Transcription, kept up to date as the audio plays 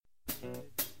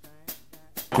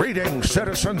Greetings,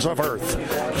 citizens of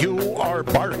Earth. You are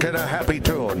barking a happy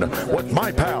tune with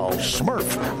my pal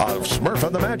Smurf of Smurf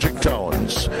and the Magic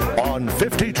Tones on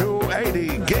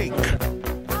 5280 Geek.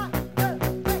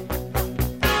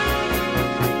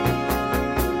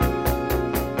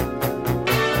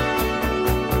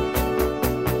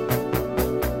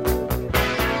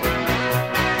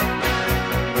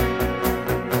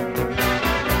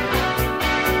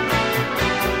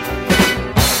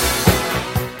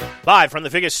 Live from the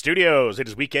Figgis Studios, it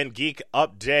is Weekend Geek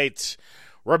Update.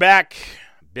 We're back.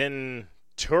 Been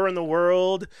touring the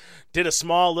world. Did a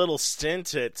small little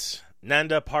stint at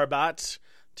Nanda Parbat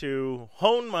to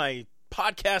hone my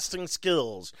podcasting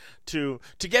skills, to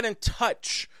get in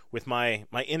touch with my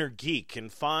inner geek and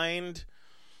find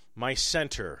my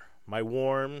center, my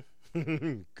warm,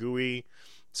 gooey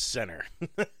center.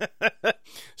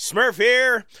 Smurf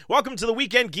here. Welcome to the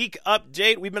Weekend Geek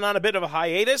Update. We've been on a bit of a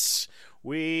hiatus.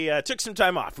 We took some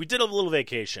time off. We did a little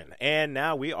vacation, and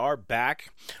now we are back,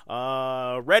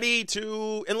 ready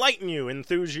to enlighten you,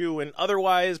 enthuse you, and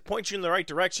otherwise point you in the right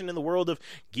direction in the world of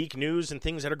geek news and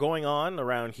things that are going on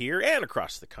around here and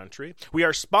across the country. We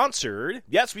are sponsored.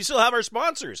 Yes, we still have our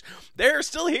sponsors. They're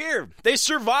still here. They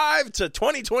survived to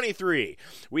 2023.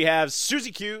 We have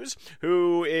Susie Q's,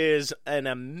 who is an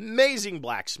amazing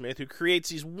blacksmith who creates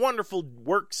these wonderful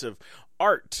works of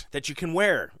art that you can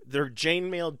wear. Their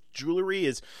chainmail jewelry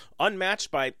is unmatched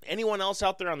by anyone else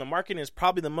out there on the market and is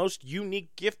probably the most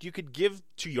unique gift you could give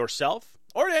to yourself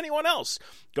or to anyone else.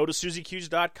 Go to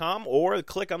SusieQs.com or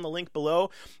click on the link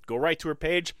below. Go right to her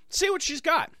page. See what she's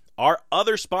got. Our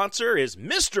other sponsor is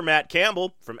Mr. Matt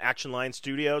Campbell from Action Line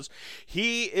Studios.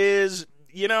 He is,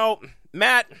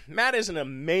 Matt is an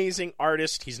amazing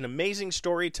artist. He's an amazing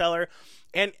storyteller,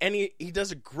 and he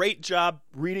does a great job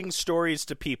reading stories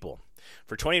to people.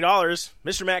 For $20,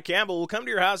 Mr. Matt Campbell will come to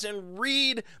your house and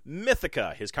read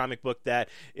Mythica, his comic book that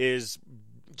is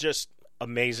just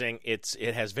amazing. It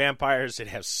has vampires, it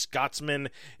has Scotsmen.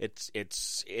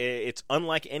 It's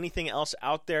unlike anything else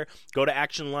out there. Go to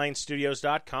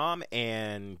actionlinestudios.com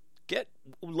and get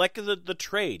like the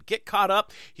trade. Get caught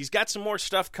up. He's got some more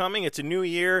stuff coming. It's a new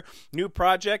year, new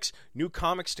projects, new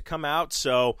comics to come out.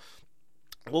 So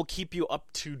we'll keep you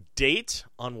up to date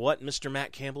on what Mr.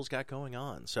 Matt Campbell's got going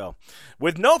on. So,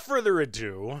 with no further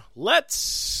ado,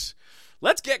 let's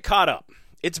get caught up.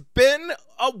 It's been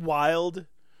a wild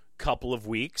couple of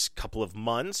weeks, couple of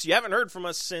months. You haven't heard from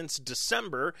us since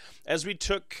December as we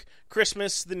took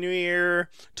Christmas, the New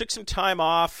Year, took some time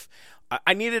off.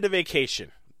 I needed a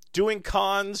vacation. Doing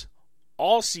cons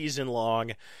all season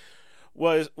long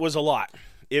was a lot.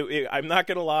 I'm not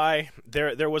going to lie.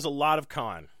 There was a lot of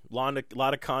con. A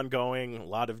lot of con going, a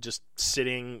lot of just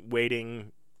sitting,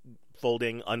 waiting,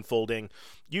 folding, unfolding.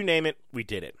 You name it, we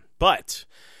did it. But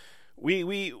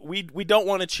we don't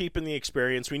want to cheapen the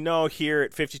experience. We know here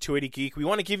at 5280 Geek, we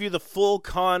want to give you the full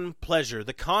con pleasure,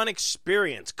 the con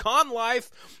experience, con life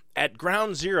at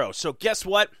ground zero. So guess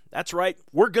what? That's right.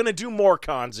 We're going to do more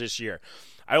cons this year.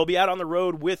 I will be out on the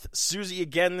road with Susie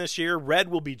again this year. Red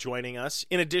will be joining us,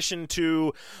 in addition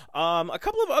to a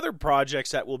couple of other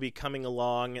projects that will be coming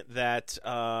along that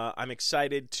I'm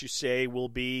excited to say will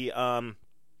be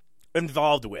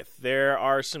involved with. There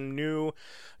are some new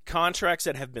contracts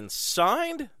that have been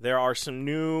signed. There are some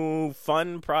new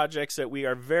fun projects that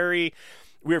we're very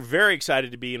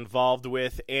excited to be involved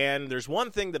with. And there's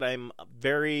one thing that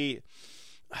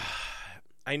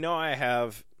I know I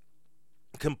have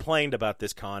complained about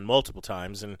this con multiple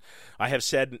times, and I have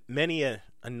said many a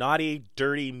naughty,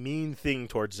 dirty, mean thing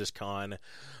towards this con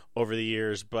over the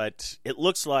years, but it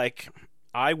looks like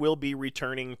I will be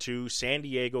returning to San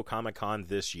Diego Comic-Con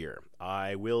this year.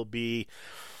 I will be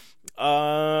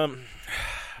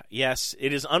yes,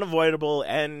 it is unavoidable,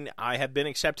 and I have been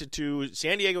accepted to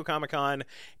San Diego Comic-Con.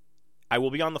 I will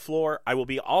be on the floor. I will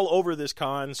be all over this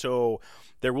con, so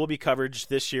there will be coverage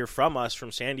this year from us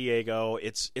from San Diego.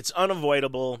 It's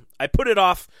unavoidable. I put it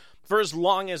off for as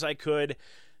long as I could,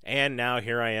 and now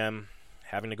here I am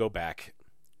having to go back.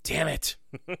 Damn it.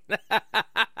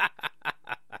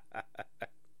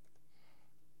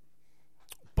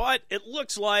 But it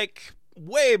looks like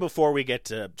way before we get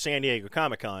to San Diego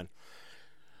Comic-Con,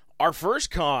 our first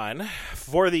con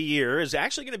for the year is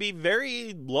actually going to be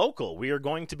very local. We are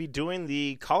going to be doing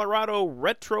the Colorado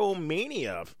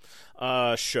Retromania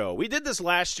show. We did this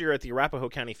last year at the Arapahoe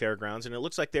County Fairgrounds, and it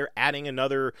looks like they're adding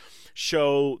another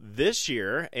show this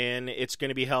year, and it's going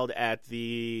to be held at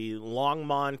the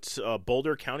Longmont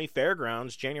Boulder County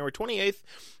Fairgrounds January 28th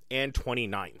and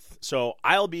 29th. So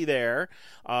I'll be there.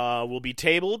 We'll be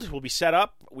tabled. We'll be set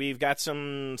up. We've got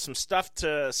some stuff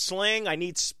to sling. I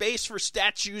need space for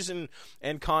statues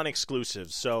and con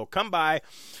exclusives. So come by,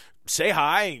 say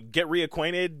hi, get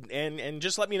reacquainted, and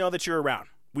just let me know that you're around.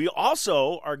 We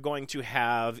also are going to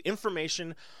have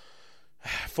information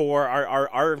for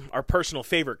our personal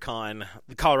favorite con,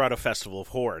 the Colorado Festival of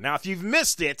Horror. Now, if you've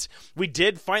missed it, we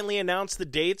did finally announce the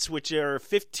dates, which are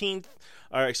September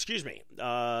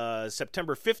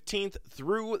 15th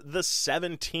through the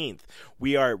 17th.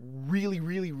 We are really,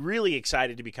 really, really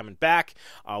excited to be coming back.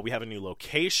 We have a new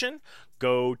location.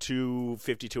 Go to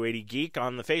 5280 Geek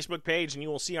on the Facebook page, and you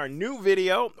will see our new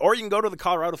video, or you can go to the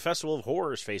Colorado Festival of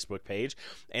Horror's Facebook page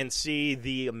and see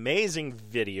the amazing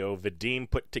video Vadim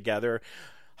put together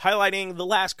highlighting the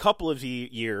last couple of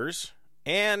years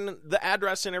and the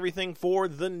address and everything for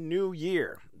the new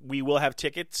year. We will have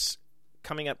tickets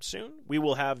coming up soon. We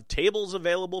will have tables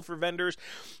available for vendors,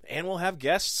 and we'll have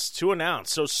guests to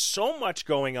announce. So much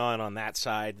going on that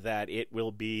side that it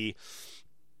will be...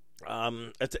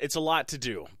 it's a lot to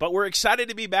do, but we're excited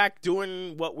to be back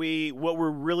doing what we're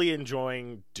really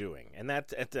enjoying doing, and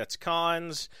that's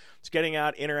cons. It's getting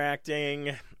out,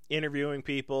 interacting, interviewing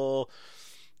people,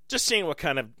 just seeing what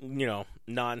kind of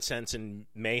nonsense and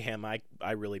mayhem I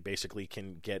really basically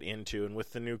can get into. And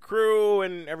with the new crew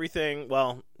and everything,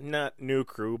 well, not new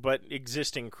crew, but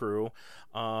existing crew,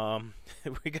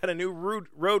 we got a new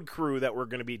road crew that we're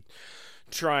going to be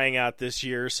trying out this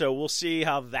year, so we'll see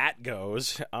how that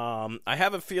goes. I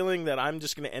have a feeling that I'm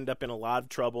just going to end up in a lot of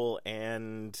trouble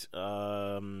and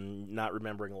not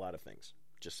remembering a lot of things.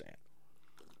 Just saying.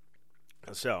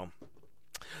 So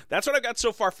that's what I got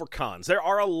so far for cons. There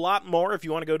are a lot more if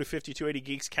you want to go to 5280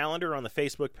 Geeks calendar on the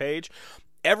Facebook page.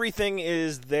 Everything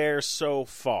is there so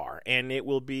far, and it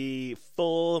will be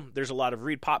full. There's a lot of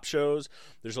Reed Pop shows.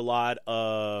 There's a lot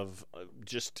of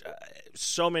just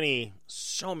so many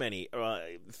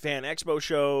Fan Expo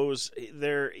shows.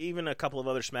 There are even a couple of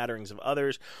other smatterings of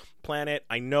others. Planet,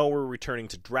 I know we're returning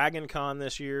to Dragon Con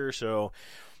this year, so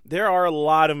there are a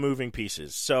lot of moving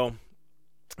pieces. So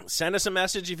send us a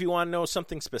message if you want to know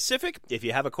something specific. If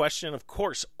you have a question, of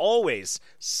course, always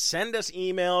send us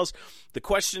emails. The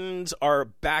questions are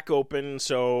back open,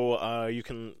 so you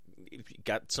can, if you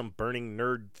got some burning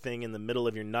nerd thing in the middle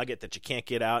of your nugget that you can't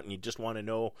get out and you just want to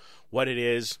know what it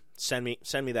is, send me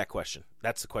that question.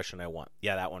 That's the question I want.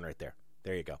 Yeah, that one right there.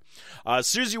 There you go.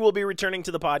 Susie will be returning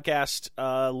to the podcast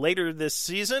later this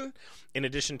season. In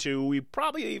addition to, we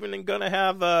probably even going to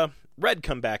have Red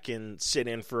come back and sit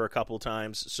in for a couple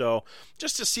times. So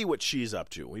just to see what she's up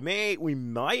to. We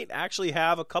might actually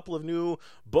have a couple of new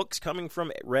books coming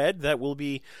from Red that we'll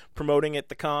be promoting at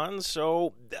the cons.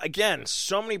 So again,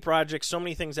 so many projects, so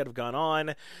many things that have gone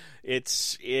on.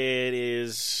 It's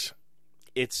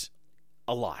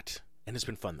a lot, and it's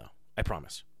been fun though. I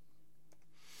promise.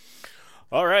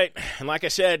 All right, and like I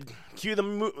said, cue the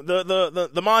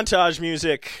montage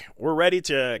music. We're ready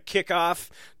to kick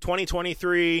off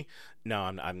 2023. No,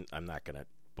 I'm not gonna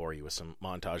bore you with some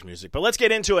montage music, but let's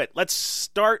get into it. Let's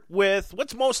start with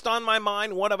what's most on my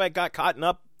mind. What have I got caught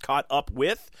up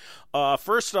with?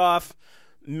 First off,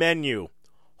 Menu.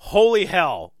 Holy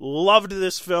hell, loved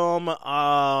this film.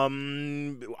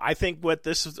 I think what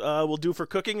this will do for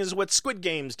cooking is what Squid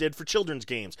Games did for children's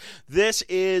games. This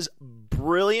is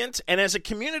brilliant, and as a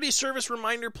community service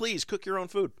reminder, please cook your own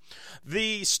food.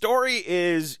 The story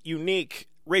is unique.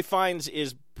 Ralph Fiennes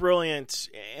is brilliant.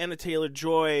 Anna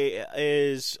Taylor-Joy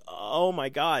is, oh my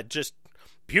God, just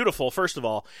beautiful, first of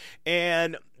all.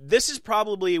 And this is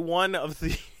probably one of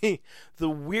the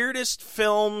weirdest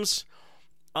films,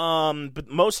 but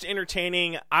most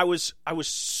entertaining. I was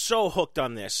so hooked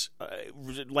on this,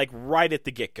 like right at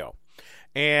the get-go.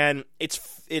 And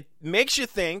it makes you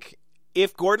think,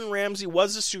 if Gordon Ramsay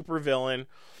was a supervillain,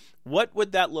 what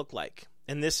would that look like?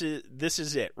 And this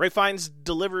is it. Ralph Fiennes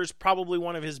delivers probably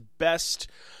one of his best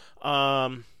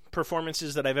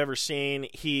performances that I've ever seen.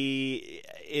 He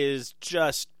is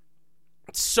just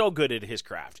so good at his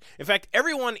craft. In fact,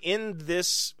 everyone in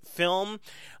this film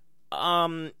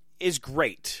is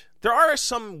great. There are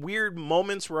some weird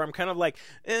moments where I'm kind of like,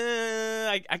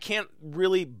 I can't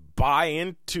really buy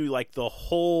into like the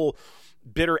whole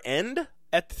bitter end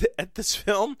at this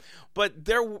film, but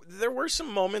there were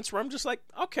some moments where I'm just like,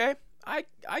 okay, I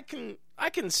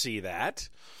can see that.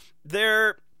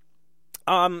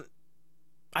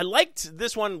 I liked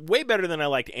this one way better than I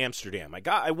liked Amsterdam.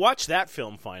 I watched that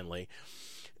film finally.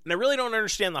 And I really don't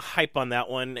understand the hype on that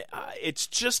one. It's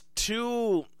just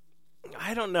too,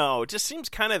 I don't know, it just seems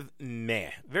kind of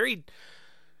meh. Very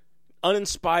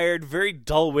uninspired, very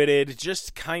dull-witted,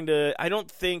 just kind of, I don't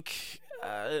think,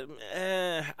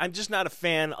 I'm just not a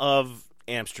fan of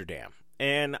Amsterdam.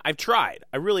 And I've tried.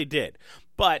 I really did.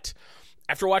 But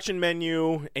after watching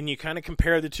Menu, and you kind of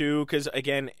compare the two, because,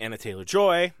 again, Anna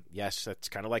Taylor-Joy, yes, that's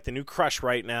kind of like the new crush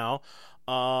right now.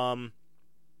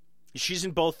 She's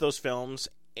in both those films,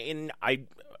 and I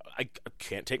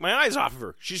can't take my eyes off of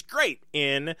her. She's great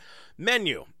in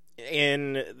Menu.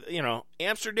 In,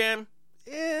 Amsterdam,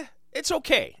 it's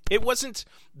okay. It wasn't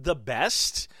the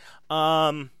best,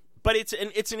 but it's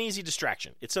an easy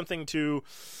distraction. It's something to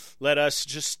let us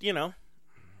just,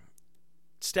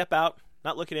 step out,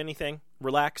 not look at anything,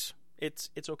 relax. It's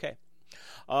okay.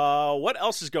 What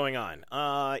else is going on?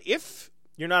 If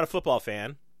you're not a football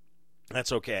fan,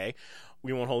 that's okay.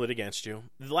 We won't hold it against you.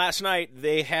 Last night,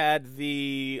 they had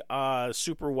the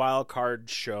Super Wild Card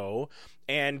show,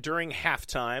 and during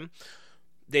halftime,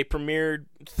 they premiered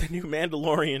the new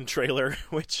Mandalorian trailer,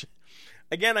 which,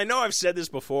 again, I know I've said this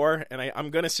before, and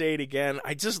I'm going to say it again.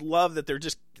 I just love that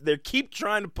they keep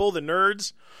trying to pull the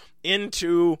nerds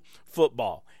into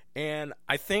football, and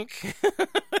I think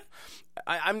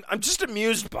I'm just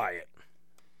amused by it.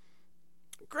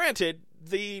 Granted,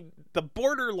 the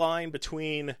borderline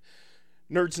between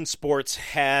nerds and sports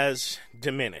has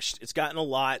diminished. It's gotten a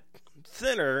lot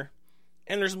thinner,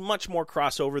 and there's much more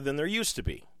crossover than there used to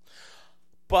be.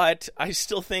 But I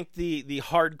still think the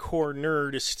hardcore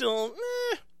nerd is still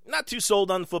not too sold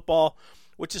on football,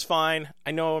 which is fine.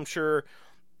 I'm sure.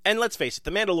 And let's face it,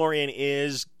 The Mandalorian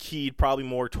is keyed probably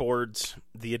more towards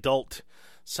the adult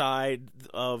side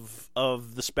of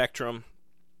the spectrum,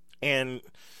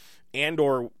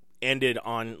 or ended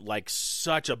on like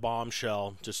such a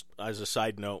bombshell. Just as a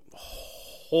side note,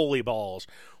 holy balls,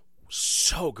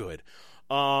 so good.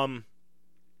 In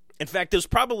fact, those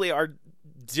probably are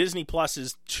Disney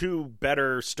Plus's two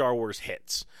better Star Wars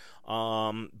hits.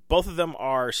 Both of them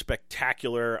are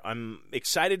spectacular. I'm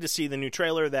excited to see the new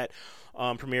trailer that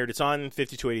premiered. It's on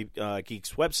 5280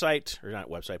 Geeks website, or not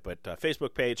website, but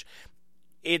Facebook page.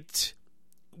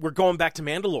 We're going back to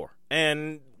Mandalore,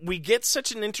 and we get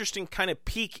such an interesting kind of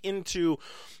peek into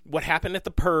what happened at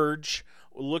the Purge.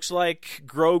 It looks like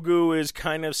Grogu is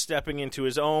kind of stepping into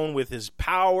his own with his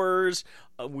powers.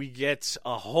 We get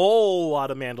a whole lot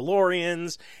of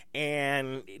Mandalorians,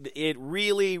 and it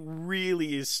really,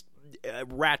 really is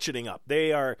ratcheting up.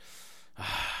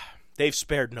 They've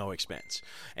spared no expense,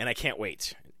 and I can't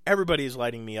wait. Everybody is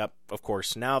lighting me up, of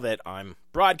course, now that I'm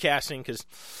broadcasting, because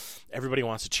everybody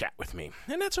wants to chat with me,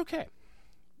 and that's okay.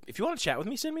 If you want to chat with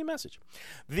me, send me a message.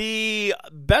 The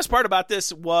best part about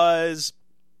this was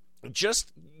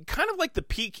just kind of like the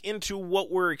peek into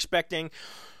what we're expecting.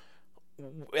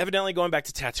 Evidently going back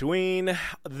to Tatooine,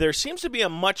 there seems to be a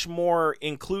much more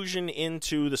inclusion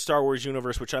into the Star Wars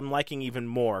universe, which I'm liking even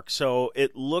more. So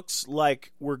it looks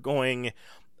like we're going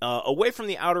away from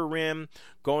the Outer Rim,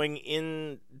 going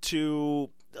into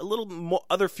a little more,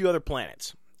 few other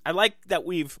planets. I like that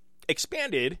we've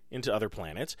expanded into other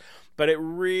planets, but it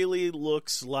really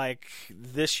looks like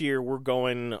this year we're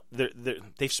going,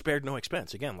 they've spared no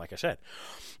expense, again, like I said.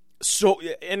 So,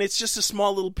 and it's just a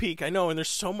small little peek, I know, and there's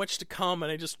so much to come,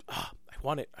 and I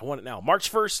want it now.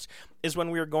 March 1st is when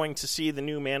we are going to see the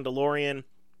new Mandalorian,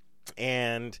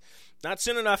 and not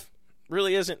soon enough,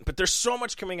 really isn't, but there's so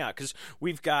much coming out, because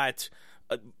we've got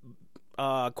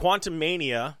Quantum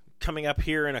Mania coming up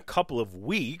here in a couple of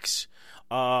weeks.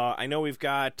 I know we've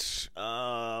got,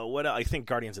 I think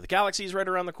Guardians of the Galaxy is right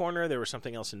around the corner. There was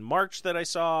something else in March that I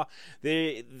saw.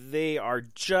 They are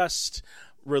just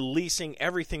releasing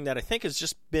everything that I think has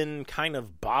just been kind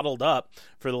of bottled up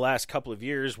for the last couple of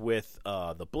years with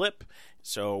the blip.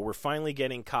 So we're finally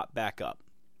getting caught back up.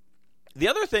 The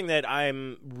other thing that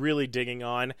I'm really digging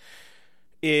on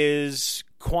is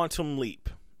Quantum Leap.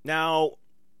 Now,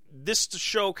 this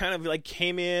show kind of like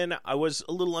came in. I was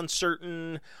a little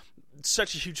uncertain.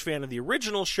 Such a huge fan of the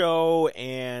original show,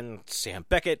 and Sam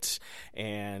Beckett,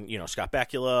 and Scott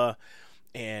Bakula,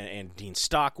 and Dean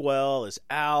Stockwell as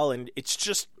Al, and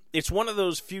it's one of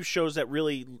those few shows that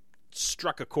really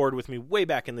struck a chord with me way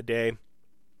back in the day,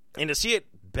 and to see it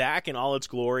back in all its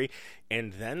glory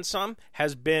and then some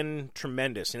has been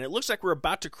tremendous. And it looks like we're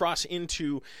about to cross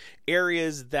into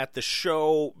areas that the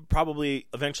show probably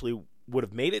eventually would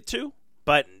have made it to,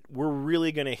 but we're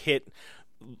really going to hit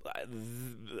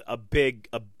a big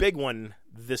one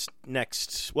in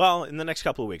the next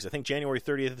couple of weeks. I think January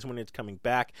 30th is when it's coming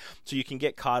back, so you can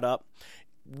get caught up.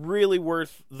 Really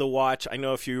worth the watch. I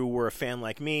know if you were a fan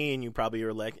like me and you probably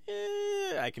were like,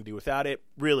 I can do without it.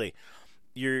 Really,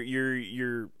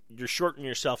 you're shorting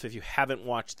yourself if you haven't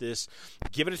watched this.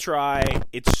 Give it a try.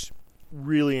 It's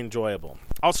really enjoyable.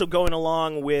 Also going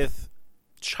along with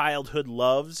childhood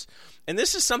loves, and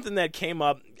this is something that came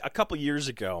up a couple years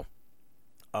ago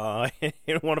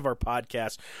in one of our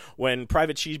podcasts when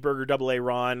Private Cheeseburger AA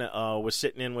Ron was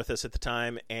sitting in with us at the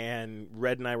time, and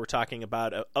Red and I were talking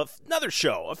about another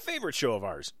show, a favorite show of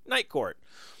ours, Night Court.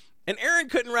 And Aaron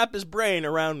couldn't wrap his brain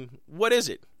around, what is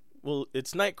it? Well,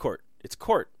 it's Night Court. It's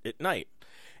court at night.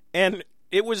 And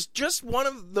it was just one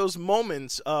of those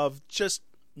moments of just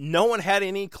no one had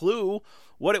any clue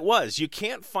what it was. You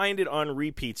can't find it on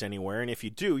repeats anywhere, and if you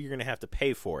do, you're going to have to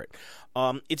pay for it.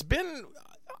 It's been,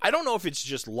 I don't know if it's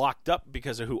just locked up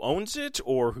because of who owns it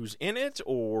or who's in it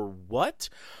or what,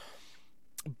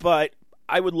 but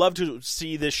I would love to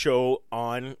see this show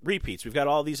on repeats. We've got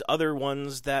all these other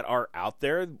ones that are out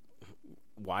there.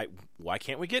 Why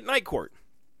can't we get Night Court?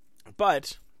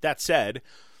 But that said,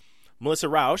 Melissa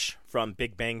Rauch from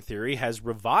Big Bang Theory has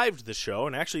revived the show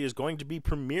and actually is going to be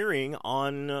premiering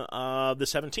on the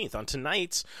 17th, on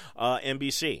tonight's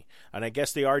NBC. And I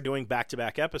guess they are doing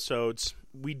back-to-back episodes.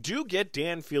 We do get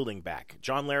Dan Fielding back.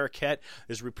 John Larroquette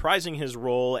is reprising his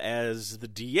role as the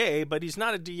DA, but he's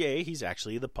not a DA. He's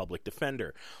actually the public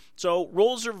defender. So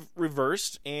roles are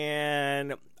reversed,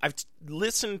 and I've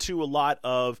listened to a lot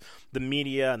of the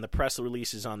media and the press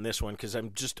releases on this one because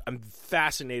I'm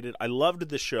fascinated. I loved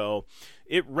the show.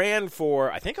 It ran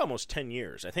for, I think, almost 10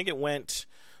 years. I think it went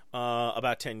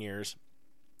about 10 years.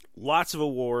 Lots of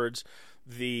awards.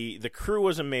 The crew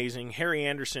was amazing. Harry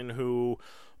Anderson, who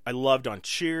I loved on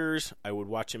Cheers, I would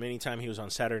watch him anytime he was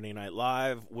on Saturday Night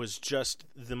Live, was just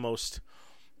the most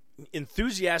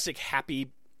enthusiastic, happy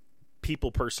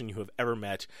people person you have ever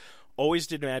met. Always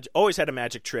had a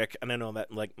magic trick, and I know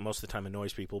that like most of the time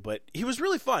annoys people, but he was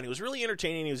really fun. He was really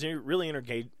entertaining. He was really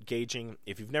engaging.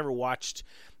 If you've never watched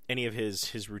any of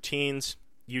his routines,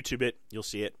 YouTube it, you'll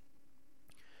see it.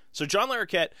 So John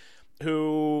Larroquette,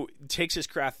 who takes his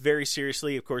craft very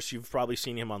seriously. Of course, you've probably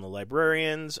seen him on The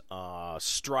Librarians,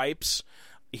 Stripes.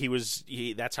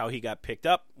 That's how he got picked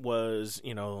up, was,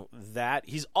 that.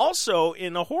 He's also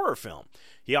in a horror film.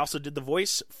 He also did the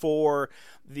voice for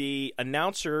the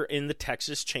announcer in the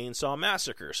Texas Chainsaw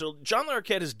Massacre. So John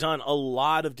Larroquette has done a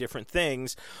lot of different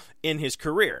things in his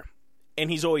career.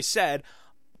 And he's always said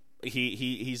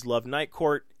he's loved Night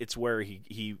Court. It's where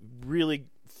he really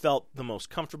felt the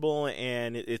most comfortable,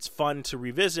 and it's fun to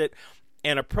revisit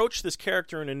and approach this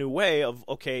character in a new way of,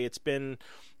 okay, it's been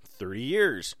 30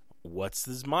 years. What's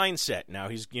his mindset? Now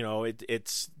he's,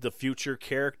 it's the future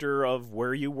character of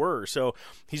where you were. So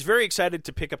he's very excited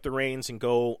to pick up the reins and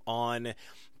go on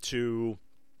to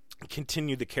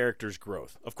continue the character's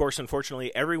growth. Of course,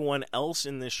 unfortunately, everyone else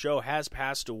in this show has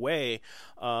passed away,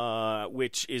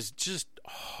 which is just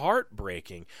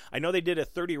heartbreaking. I know they did a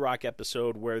 30 Rock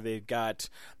episode where they've got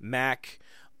Mac,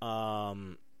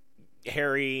 Harry,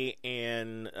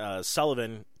 and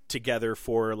Sullivan together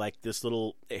for like this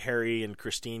little Harry and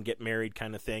Christine get married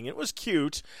kind of thing. It was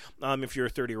cute if you're a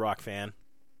 30 Rock fan.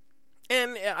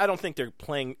 And I don't think they're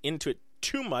playing into it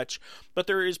too much, but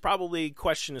there is probably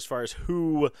question as far as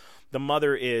who the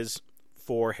mother is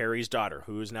for Harry's daughter,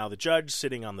 who is now the judge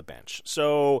sitting on the bench.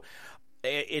 So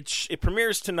it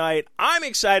premieres tonight. I'm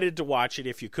excited to watch it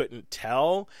if you couldn't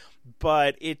tell,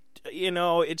 but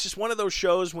it's just one of those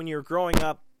shows when you're growing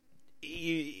up,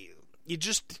 you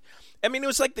just, I mean, it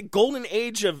was like the golden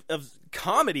age of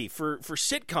comedy for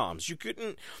sitcoms.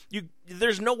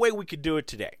 There's no way we could do it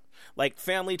today. Like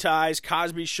Family Ties,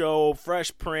 Cosby Show,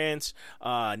 Fresh Prince,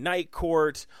 Night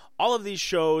Court, all of these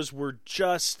shows were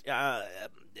just,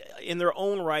 in their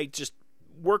own right, just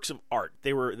works of art.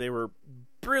 They were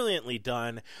brilliantly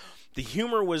done. The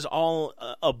humor was all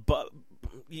above.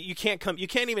 You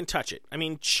can't even touch it. I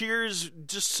mean, Cheers,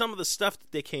 just some of the stuff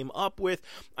that they came up with.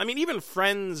 I mean, even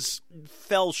Friends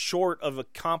fell short of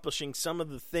accomplishing some of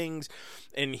the things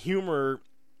and humor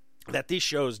that these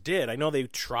shows did. I know they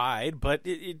tried, but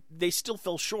they still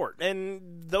fell short.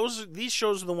 And these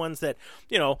shows are the ones that,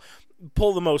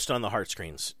 pull the most on the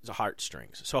heartstrings.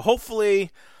 So hopefully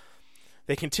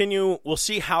they continue. We'll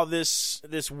see how this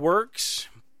works.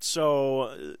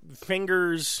 So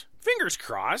fingers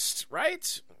crossed,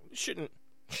 right? Shouldn't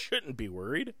be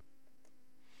worried.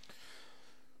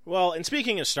 Well, and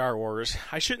speaking of Star Wars,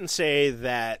 I shouldn't say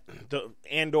that the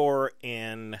Andor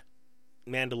and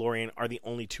Mandalorian are the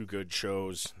only two good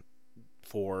shows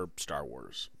for Star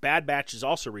Wars. Bad Batch is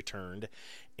also returned,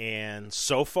 and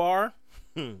so far,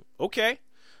 okay,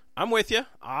 I'm with you.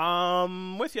 I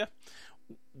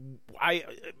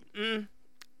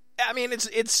mean,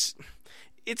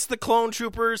 it's the Clone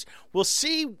Troopers. We'll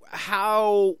see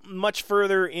how much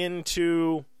further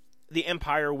into the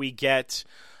Empire we get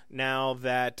now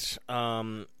that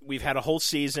we've had a whole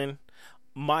season.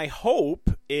 My hope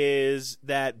is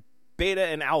that Beta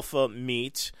and Alpha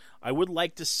meet. I would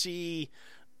like to see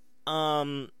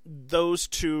those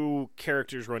two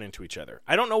characters run into each other.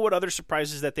 I don't know what other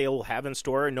surprises that they will have in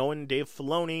store. Knowing Dave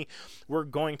Filoni, we're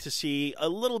going to see a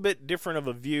little bit different of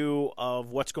a view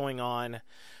of what's going on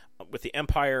with the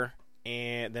Empire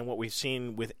and than what we've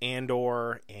seen with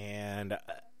Andor. And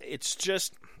it's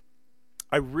just,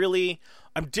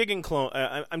 I'm digging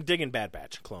I'm digging Bad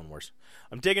Batch, Clone Wars.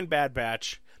 I'm digging Bad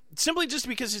Batch simply just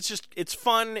because it's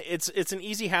fun. It's an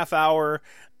easy half hour,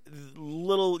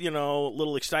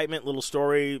 little excitement, little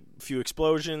story, few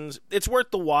explosions. It's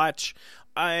worth the watch.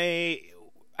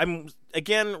 I'm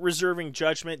again reserving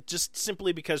judgment just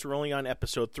simply because we're only on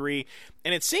episode 3,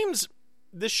 and it seems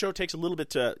this show takes a little bit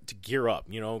to gear up,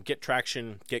 get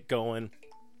traction, get going.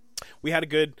 We had a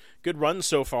good run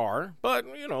so far, but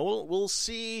we'll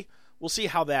see. We'll see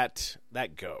how that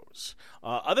goes.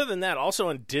 Other than that, also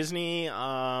on Disney,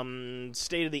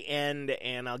 State of the End,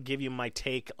 and I'll give you my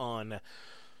take on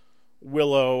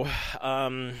Willow.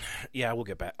 We'll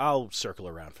get back. I'll circle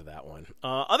around for that one.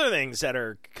 Other things that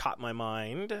are caught my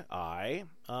mind,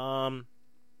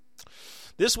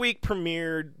 this week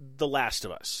premiered The Last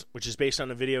of Us, which is based on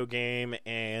a video game,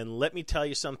 and let me tell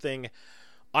you something,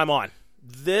 I'm on.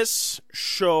 This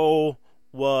show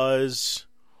was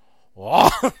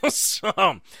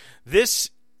awesome. This,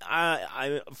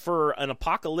 for an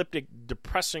apocalyptic,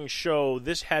 depressing show,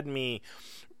 this had me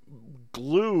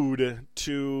glued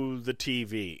to the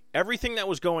TV. Everything that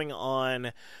was going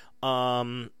on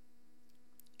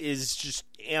is just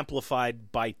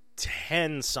amplified by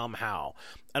 10 somehow.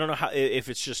 I don't know how, if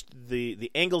it's just the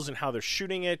angles and how they're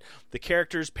shooting it, the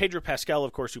characters. Pedro Pascal,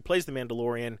 of course, who plays the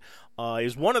Mandalorian,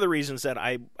 is one of the reasons that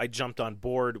I jumped on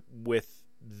board with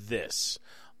this.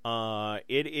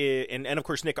 It is, and of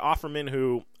course Nick Offerman,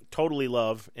 who totally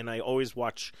love, and I always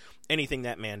watch anything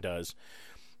that man does.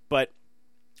 But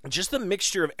just the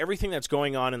mixture of everything that's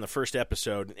going on in the first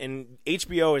episode, and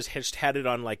HBO has just had it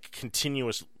on like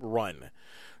continuous run.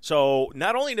 So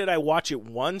not only did I watch it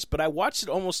once, but I watched it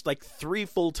almost like 3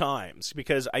 full times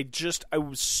because I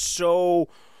was so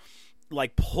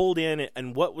like pulled in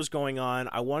and what was going on.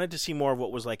 I wanted to see more of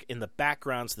what was like in the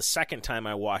backgrounds the second time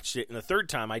I watched it, and the third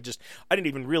time I didn't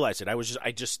even realize it.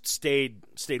 I just stayed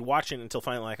watching until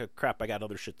finally like, oh, crap, I got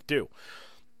other shit to do.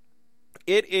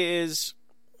 It is,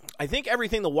 I think,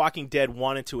 everything The Walking Dead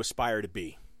wanted to aspire to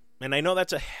be. And I know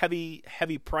that's a heavy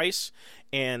price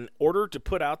and order to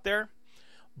put out there,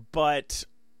 but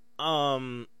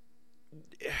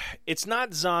it's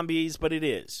not zombies, but it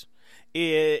is.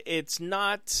 It's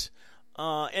not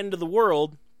end of the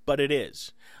world, but it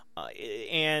is.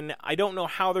 And I don't know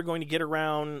how they're going to get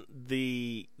around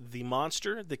the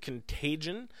monster, the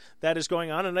contagion that is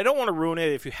going on. And I don't want to ruin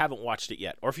it if you haven't watched it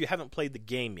yet, or if you haven't played the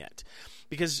game yet,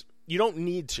 because you don't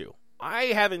need to. I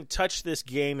haven't touched this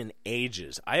game in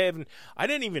ages. I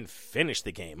didn't even finish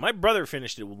the game. My brother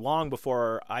finished it long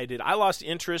before I did. I lost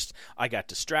interest. I got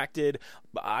distracted.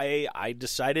 I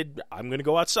decided I'm going to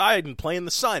go outside and play in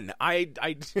the sun. I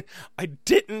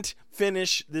didn't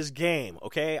finish this game,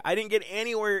 okay? I didn't get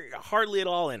anywhere hardly at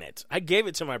all in it. I gave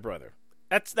it to my brother.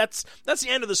 That's the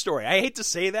end of the story. I hate to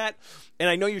say that, and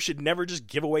I know you should never just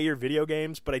give away your video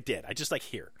games, but I did. I just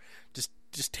here.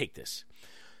 Just take this.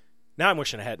 Now I'm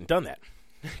wishing I hadn't done that,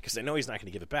 because I know he's not going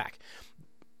to give it back.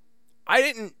 I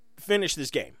didn't finish this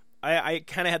game. I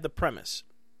kind of had the premise.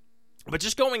 But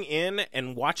just going in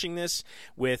and watching this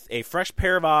with a fresh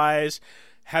pair of eyes,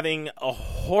 having a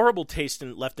horrible taste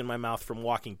left in my mouth from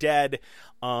Walking Dead,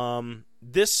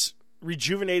 this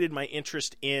rejuvenated my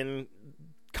interest in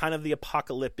kind of the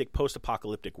apocalyptic,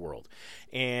 post-apocalyptic world.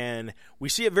 And we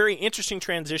see a very interesting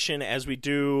transition as we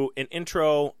do an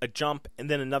intro, a jump, and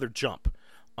then another jump.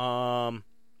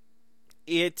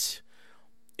 It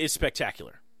is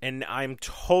spectacular, and I'm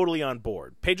totally on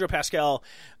board. Pedro Pascal,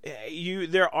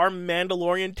 there are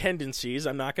Mandalorian tendencies,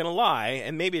 I'm not going to lie,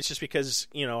 and maybe it's just because,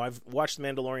 I've watched The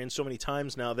Mandalorian so many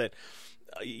times now that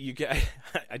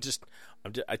I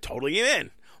totally am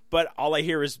in. But all I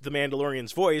hear is the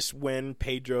Mandalorian's voice when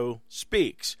Pedro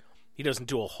speaks. He doesn't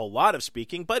do a whole lot of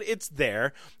speaking, but it's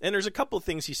there, and there's a couple of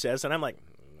things he says, and I'm like,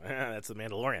 that's the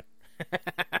Mandalorian.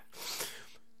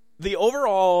 The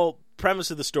overall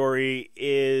premise of the story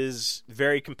is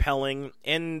very compelling,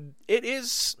 and it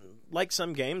is, like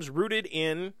some games, rooted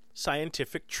in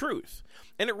scientific truth.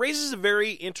 And it raises a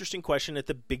very interesting question at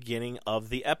the beginning of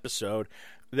the episode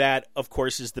that, of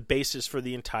course, is the basis for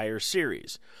the entire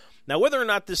series. Now, whether or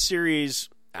not this series,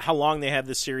 how long they have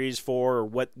this series for, or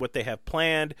what they have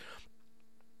planned,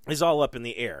 is all up in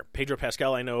the air. Pedro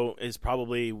Pascal, I know, is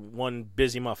probably one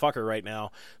busy motherfucker right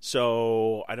now,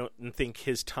 so I don't think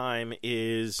his time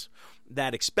is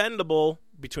that expendable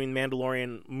between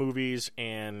Mandalorian movies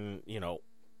and,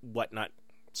 whatnot.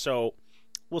 So,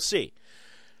 we'll see.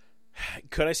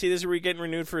 Could I see this getting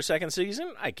renewed for a second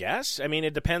season? I guess. I mean,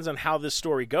 it depends on how this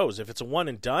story goes. If it's a one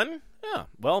and done, yeah,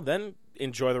 well, then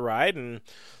enjoy the ride, and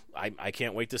I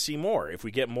can't wait to see more. If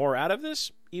we get more out of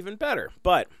this, even better.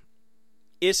 But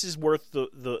this is worth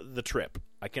the trip.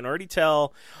 I can already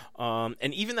tell.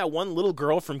 And even that one little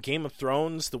girl from Game of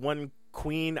Thrones, the one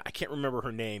queen, I can't remember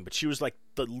her name, but she was like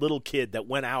the little kid that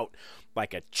went out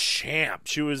like a champ.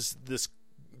 She was this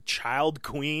child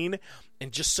queen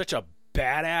and just such a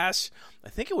badass. I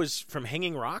think it was from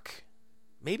Hanging Rock.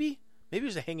 Maybe it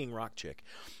was a Hanging Rock chick.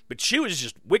 But she was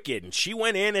just wicked, and she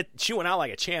went out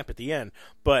like a champ at the end.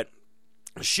 But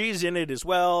she's in it as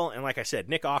well, and like I said,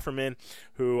 Nick Offerman,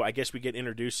 who I guess we get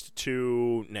introduced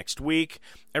to next week,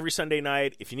 every Sunday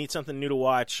night. If you need something new to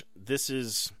watch, this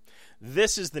is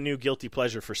the new guilty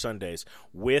pleasure for Sundays,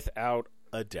 without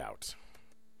a doubt.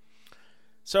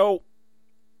 So,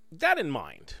 that in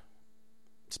mind,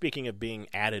 speaking of being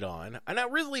added on, and I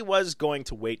really was going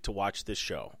to wait to watch this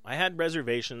show. I had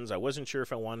reservations. I wasn't sure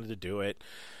if I wanted to do it.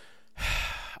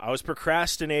 I was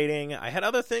procrastinating. I had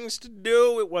other things to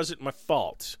do. It wasn't my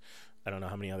fault. I don't know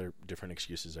how many other different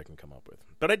excuses I can come up with.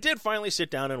 But I did finally sit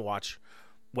down and watch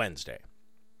Wednesday.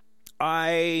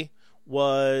 I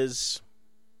was,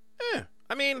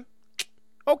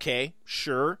 okay,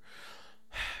 sure.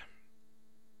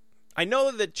 I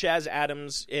know that Chaz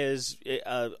Adams is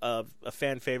a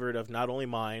fan favorite of not only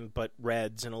mine, but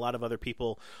Red's and a lot of other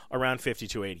people around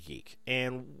 5280 Geek.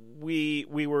 And we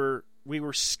were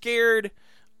scared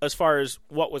as far as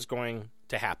what was going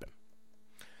to happen.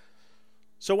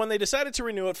 So when they decided to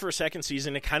renew it for a second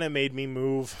season, it kind of made me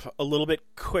move a little bit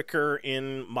quicker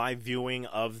in my viewing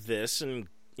of this and,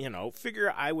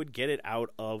 figure I would get it out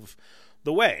of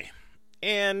the way.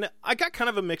 And I got kind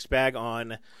of a mixed bag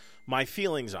on my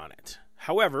feelings on it.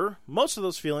 However, most of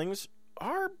those feelings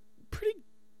are pretty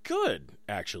good,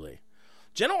 actually.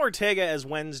 Jenna Ortega as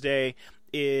Wednesday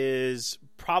is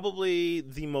probably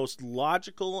the most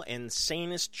logical and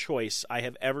sanest choice I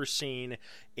have ever seen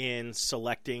in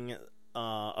selecting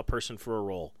a person for a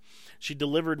role. She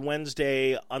delivered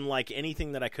Wednesday unlike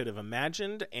anything that I could have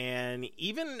imagined, and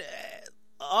even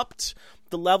upped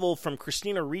the level from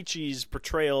Christina Ricci's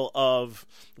portrayal of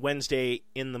Wednesday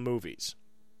in the movies.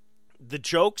 The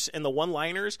jokes and the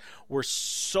one-liners were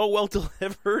so well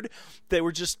delivered, they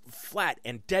were just flat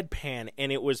and deadpan,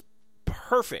 and it was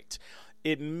perfect.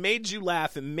 It made you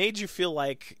laugh. It made you feel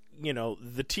like,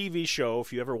 the TV show,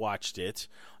 if you ever watched it,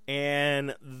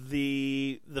 and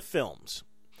the films.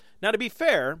 Now, to be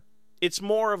fair, it's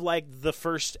more of like the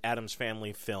first Addams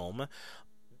Family film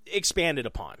expanded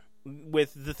upon,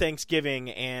 with the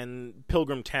Thanksgiving and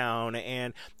Pilgrim Town,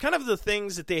 and kind of the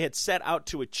things that they had set out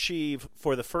to achieve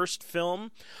for the first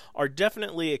film are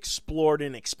definitely explored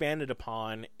and expanded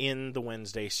upon in the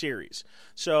Wednesday series.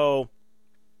 So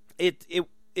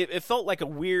it felt like a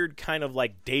weird kind of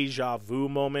like deja vu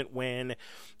moment when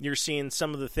you're seeing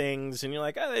some of the things and you're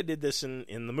like, oh, they did this in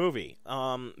the movie.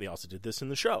 They also did this in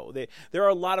the show. There are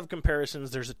a lot of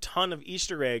comparisons. There's a ton of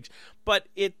Easter eggs, but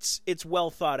it's well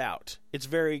thought out. It's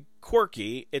very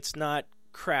quirky. It's not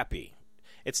crappy.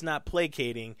 It's not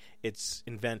placating. It's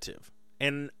inventive.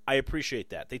 And I appreciate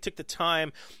that. They took the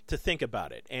time to think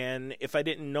about it. And if I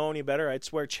didn't know any better, I'd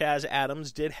swear Chaz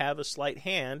Adams did have a slight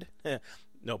hand,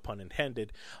 no pun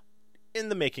intended, in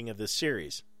the making of this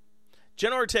series.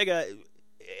 Jenna Ortega,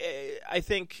 I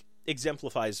think,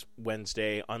 exemplifies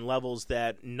Wednesday on levels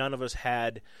that none of us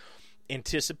had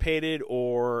anticipated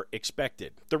or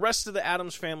expected. The rest of the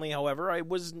Addams Family, however, I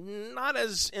was not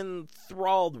as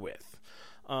enthralled with.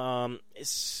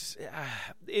 It's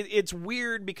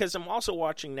weird because I'm also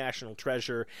watching National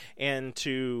Treasure, and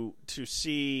to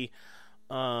see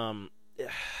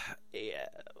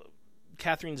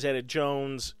Catherine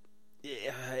Zeta-Jones,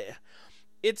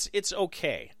 it's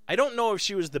okay. I don't know if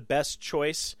she was the best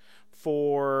choice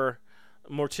for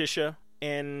Morticia,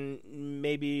 and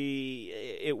maybe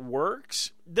it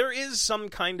works. There is some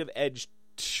kind of edge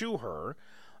to her,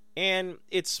 and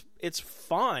it's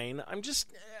fine.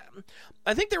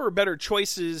 I think there were better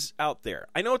choices out there.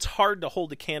 I know it's hard to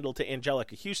hold a candle to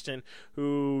Angelica Houston,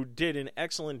 who did an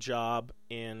excellent job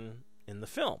in the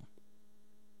film.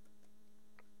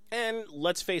 And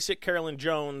let's face it, Carolyn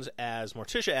Jones as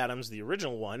Morticia Addams, the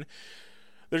original one,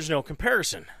 there's no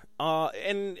comparison.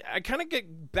 And I kind of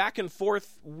get back and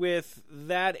forth with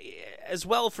that as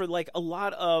well for like a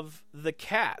lot of the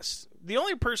cast. The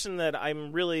only person that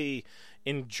I'm really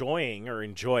enjoying or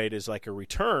enjoyed as like a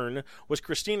return was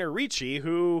Christina Ricci,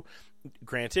 who,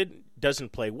 granted,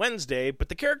 doesn't play Wednesday, but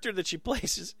the character that she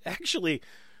plays is actually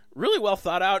really well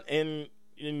thought out and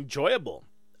enjoyable.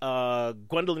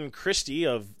 Gwendolyn Christie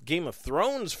of Game of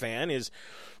Thrones fan is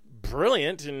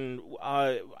brilliant, and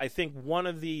I think one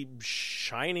of the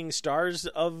shining stars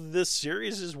of this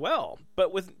series as well.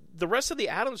 But with the rest of the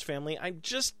Addams Family, I'm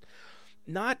just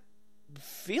not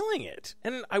feeling it,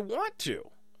 and I want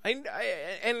to.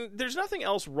 And there's nothing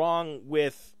else wrong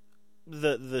with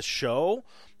the show.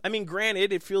 I mean,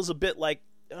 granted, it feels a bit like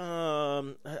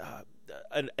an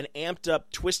amped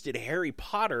up, twisted Harry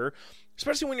Potter,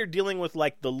 especially when you're dealing with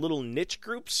like the little niche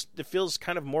groups. It feels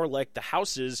kind of more like the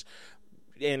houses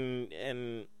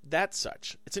and that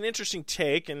such. It's an interesting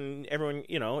take, and everyone,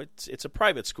 it's a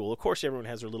private school. Of course, everyone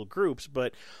has their little groups,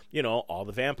 but all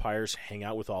the vampires hang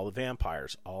out with all the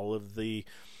vampires. All of the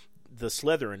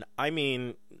Slytherin,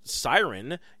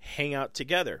 Siren, hang out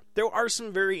together. There are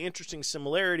some very interesting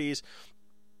similarities,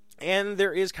 and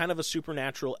there is kind of a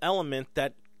supernatural element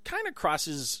that kind of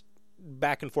crosses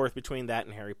back and forth between that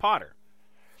and Harry Potter.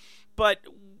 But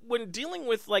when dealing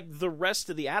with like the rest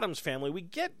of the Addams Family, we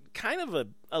get kind of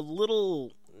a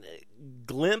little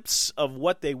glimpse of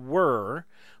what they were,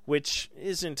 which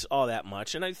isn't all that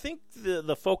much. And I think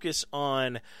the focus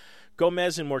on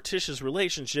Gomez and Morticia's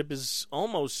relationship is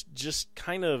almost just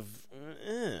kind of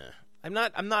I'm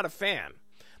not a fan.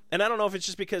 And I don't know if it's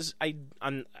just because I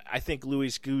think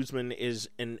Luis Guzman is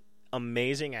an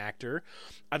amazing actor.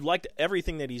 I've liked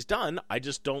everything that he's done. I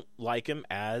just don't like him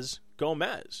as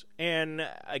Gomez. And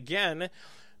again,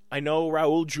 I know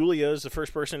Raul Julia is the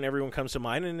first person everyone comes to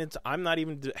mind, and I'm not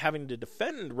even having to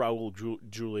defend Raul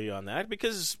Julia on that,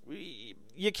 because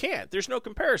you can't. There's no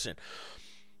comparison.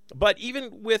 But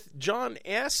even with John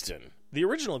Astin, the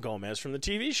original Gomez from the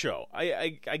TV show,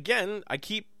 I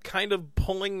keep kind of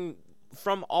pulling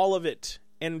from all of it,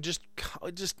 and just I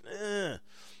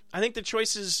think the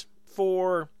choices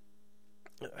for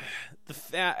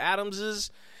the Addamses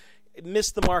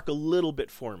missed the mark a little bit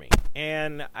for me,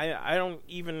 and I don't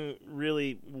even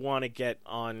really want to get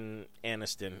on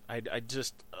Aniston. I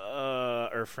just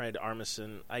or Fred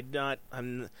Armisen.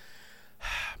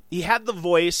 He had the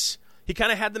voice. He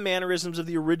kind of had the mannerisms of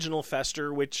the original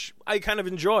Fester, which I kind of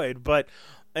enjoyed. But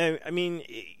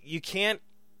you can't.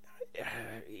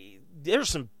 There's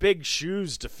some big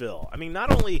shoes to fill. I mean,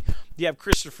 not only do you have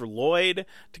Christopher Lloyd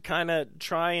to kind of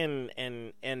try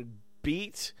and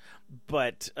beat,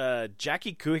 but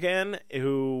Jackie Coogan,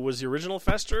 who was the original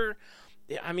Fester,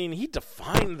 I mean, he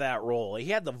defined that role.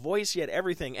 He had the voice, he had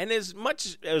everything. And as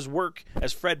much as work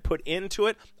as Fred put into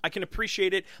it, I can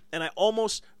appreciate it, and I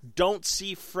almost don't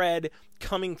see Fred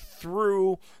coming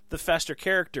through the Fester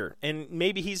character. And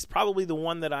maybe he's probably the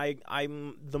one that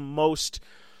I'm the most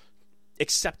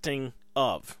accepting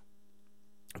of.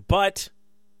 But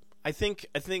I think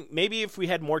maybe if we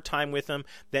had more time with him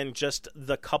than just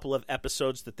the couple of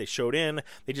episodes that they showed in,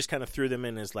 they just kind of threw them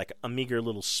in as like a meager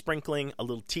little sprinkling, a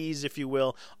little tease, if you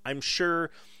will. I'm sure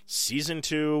season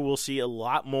 2 we'll see a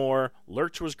lot more.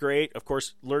 Lurch was great. Of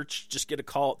course, Lurch, just get a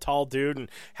tall dude and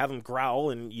have him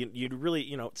growl, and you'd really,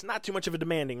 it's not too much of a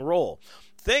demanding role.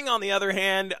 Thing, on the other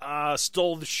hand,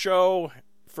 stole the show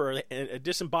for a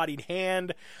disembodied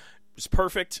hand. It was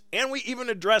perfect. And we even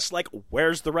addressed, like,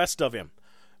 where's the rest of him?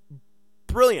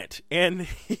 Brilliant. And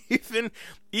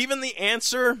even the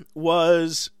answer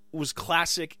was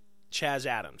classic Chaz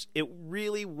Addams. It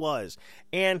really was.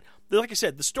 And like I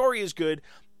said, the story is good.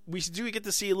 We do get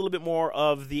to see a little bit more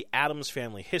of the Addams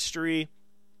Family history,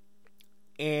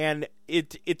 and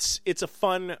it's a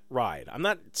fun ride. I'm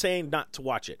not saying not to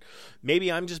watch it.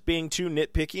 Maybe I'm just being too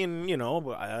nitpicky, and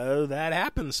that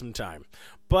happens sometime.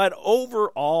 But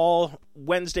overall,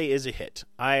 Wednesday is a hit.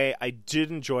 I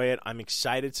did enjoy it. I'm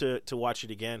excited to watch it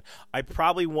again. I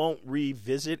probably won't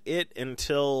revisit it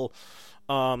until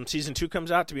season 2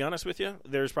 comes out, to be honest with you.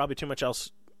 There's probably too much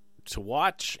else to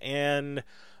watch, and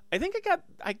I think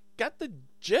I got the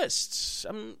gist.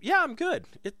 I'm good.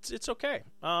 It's okay.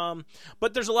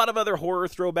 But there's a lot of other horror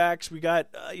throwbacks. We got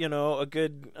a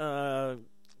good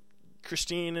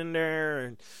Christine in there,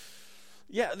 and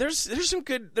yeah, there's some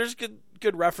good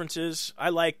references. I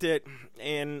liked it,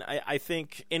 and I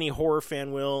think any horror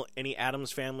fan will, any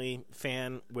Addams Family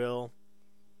fan will,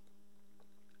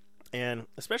 and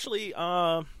especially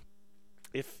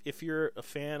if you're a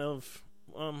fan of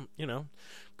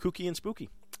kooky and spooky.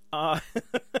 But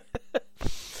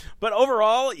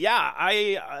overall, yeah,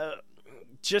 I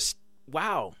just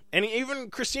wow. And even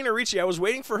Christina Ricci, I was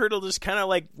waiting for her to just kind of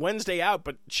like Wednesday out,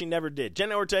 but she never did.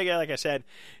 Jenna Ortega, like I said,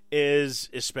 is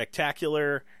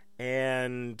spectacular,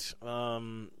 and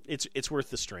it's worth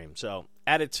the stream. So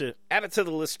add it to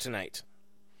the list tonight.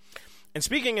 And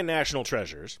speaking of national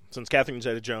treasures, since Catherine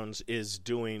Zeta-Jones is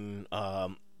doing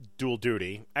dual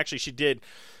duty, actually she did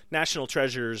National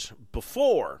Treasures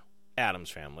before Addams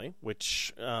Family,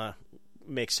 which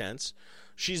makes sense.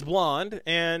 She's blonde,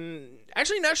 and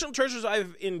actually National Treasures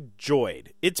I've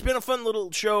enjoyed. It's been a fun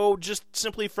little show, just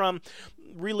simply from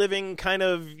reliving kind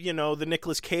of, the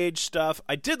Nicolas Cage stuff.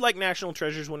 I did like National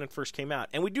Treasures when it first came out,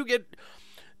 and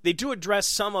they do address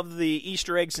some of the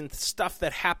Easter eggs and stuff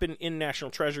that happen in National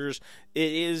Treasures.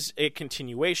 It is a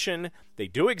continuation. They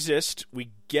do exist. We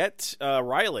get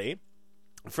Riley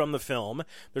from the film.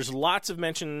 There's lots of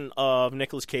mention of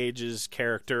Nicolas Cage's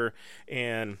character,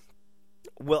 and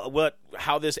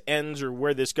how this ends or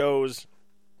where this goes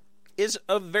is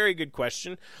a very good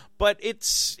question, but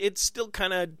it's still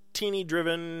kind of teeny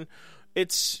driven.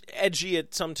 It's edgy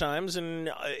at sometimes, and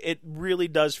it really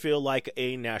does feel like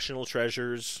a National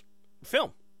Treasures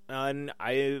film. And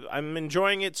I'm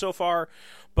enjoying it so far,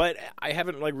 but I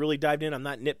haven't really dived in. I'm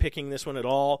not nitpicking this one at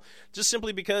all, just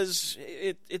simply because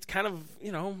it's kind of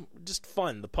just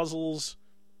fun. The puzzles,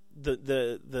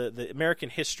 the American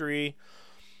history.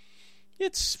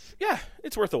 It's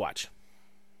worth a watch.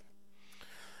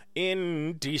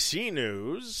 In DC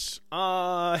news,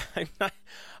 I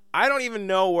don't even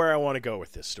know where I want to go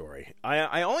with this story.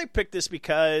 I only picked this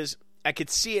because I could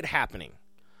see it happening.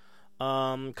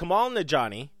 Kamal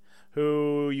Najani,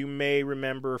 who you may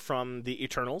remember from the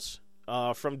Eternals,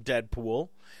 from Deadpool,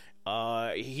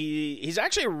 he's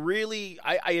actually really...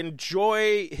 I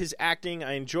enjoy his acting.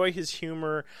 I enjoy his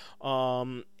humor,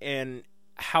 and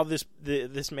how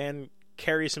this man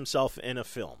carries himself in a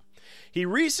film. He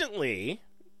recently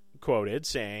quoted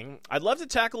saying, "I'd love to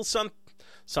tackle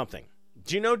something.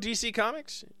 Do you know DC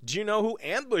Comics? Do you know who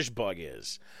Ambush Bug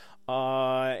is?"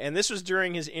 And this was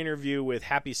during his interview with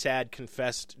Happy Sad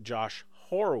Confessed Josh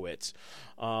Horowitz.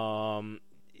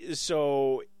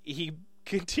 So he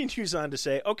continues on to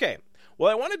say, "Okay,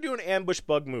 well, I want to do an Ambush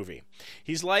Bug movie.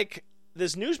 He's like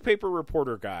this newspaper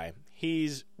reporter guy.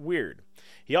 He's weird.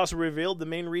 He also revealed the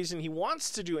main reason he wants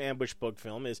to do Ambush Bug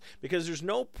film is because there's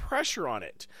no pressure on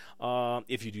it.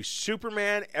 If you do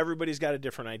Superman, everybody's got a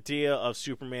different idea of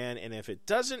Superman, and if it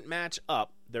doesn't match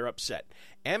up, they're upset.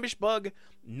 Ambush Bug,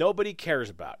 nobody cares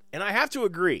about." And I have to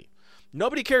agree.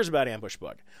 Nobody cares about Ambush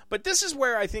Bug. But this is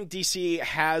where I think DC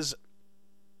has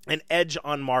an edge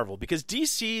on Marvel, because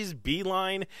DC's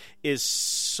beeline is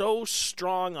so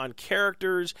strong on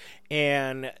characters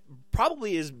and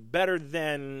probably is better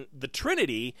than the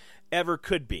Trinity ever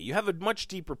could be. You have a much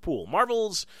deeper pool.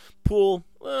 Marvel's pool,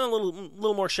 a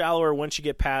little more shallower once you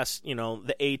get past,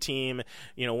 the A-Team.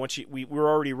 Once we're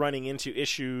already running into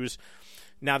issues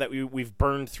now that we've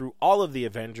burned through all of the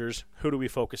Avengers. Who do we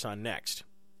focus on next?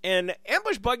 And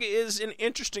Ambush Bug is an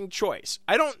interesting choice.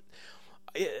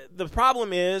 The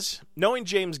problem is, knowing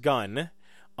James Gunn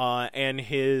and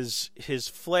his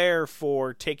flair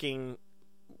for taking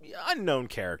unknown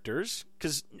characters,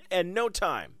 because at no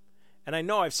time, and I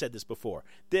know I've said this before,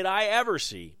 did I ever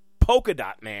see Polka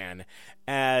Dot Man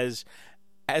as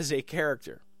a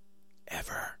character.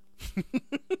 Ever.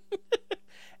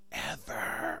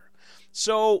 Ever.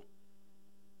 So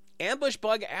Ambush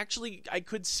Bug actually I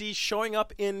could see showing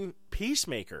up in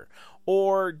Peacemaker,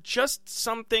 or just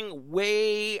something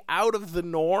way out of the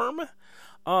norm.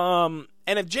 And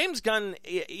if James Gunn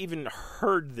even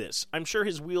heard this, I'm sure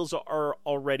his wheels are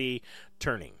already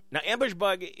turning. Now, Ambush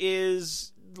Bug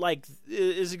is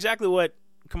exactly what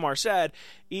Kamar said.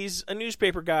 He's a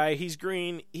newspaper guy. He's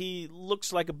green. He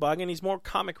looks like a bug, and he's more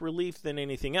comic relief than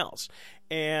anything else.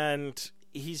 And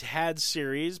he's had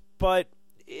series, but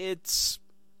it's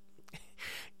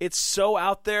so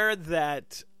out there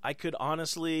that I could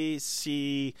honestly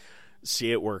see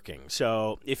it working.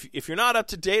 So if you're not up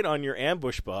to date on your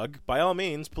Ambush Bug, by all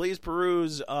means, please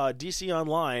peruse DC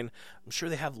Online. I'm sure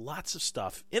they have lots of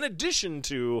stuff. In addition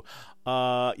to,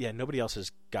 nobody else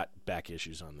has got back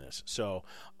issues on this. So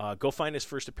go find his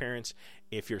first appearance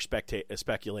if you're a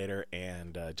speculator,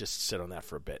 and just sit on that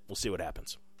for a bit. We'll see what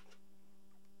happens.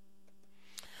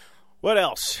 What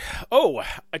else? Oh,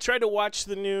 I tried to watch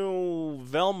the new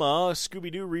Velma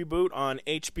Scooby-Doo reboot on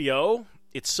HBO.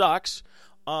 It sucks.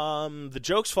 The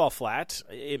jokes fall flat.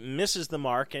 It misses the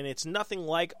mark, and it's nothing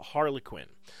like Harley Quinn.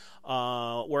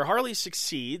 Where Harley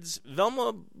succeeds,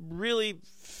 Velma really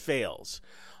fails.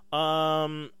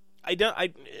 I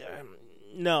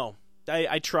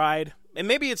tried. And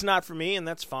maybe it's not for me, and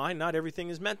that's fine. Not everything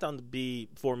is meant to be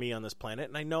for me on this planet.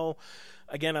 And I know,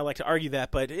 again, I like to argue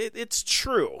that, but it's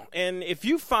true. And if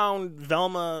you found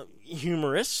Velma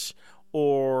humorous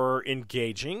or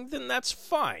engaging, then that's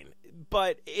fine.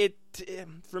 But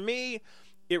for me,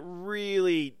 it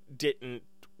really didn't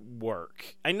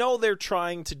work. I know they're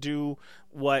trying to do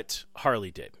what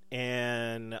Harley did,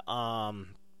 and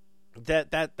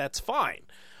that's fine.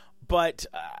 But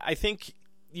I think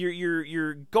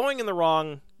you're going in the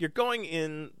wrong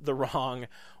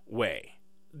way.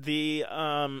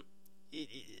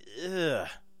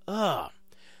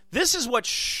 This is what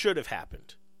should have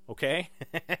happened. Okay.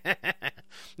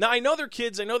 Now I know they're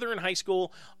kids. I know they're in high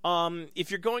school. If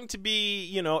you're going to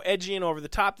be, edgy and over the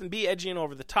top, then be edgy and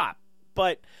over the top.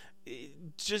 But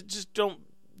just don't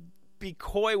be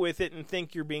coy with it and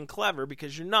think you're being clever,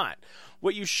 because you're not.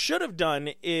 What you should have done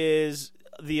is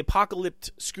the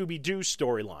Apocalypse Scooby-Doo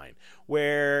storyline,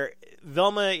 where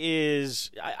Velma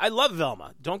is. I love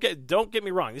Velma. Don't get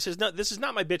me wrong. This is not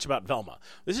my bitch about Velma.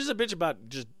 This is a bitch about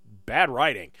just bad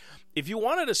writing. If you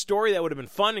wanted a story that would have been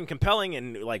fun and compelling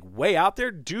and like way out there,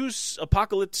 do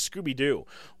Apocalypse Scooby-Doo,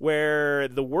 where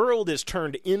the world is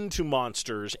turned into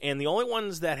monsters and the only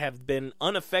ones that have been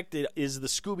unaffected is the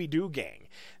Scooby-Doo gang.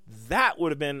 That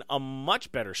would have been a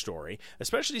much better story,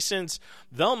 especially since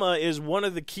Velma is one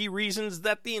of the key reasons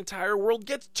that the entire world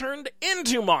gets turned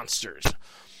into monsters.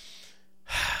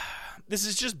 This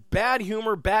is just bad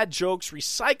humor, bad jokes,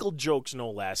 recycled jokes no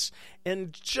less,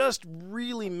 and just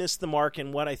really missed the mark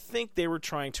in what I think they were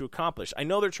trying to accomplish. I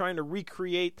know they're trying to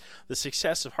recreate the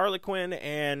success of Harley Quinn,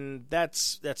 and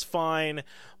that's fine,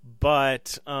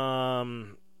 but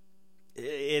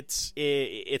it's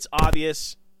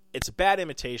obvious. It's a bad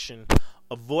imitation.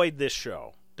 Avoid this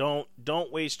show. Don't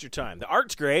waste your time. The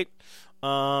art's great,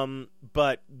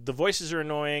 but the voices are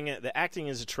annoying. The acting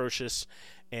is atrocious.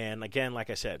 And again, like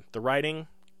I said, the writing,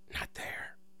 not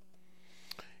there.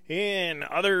 In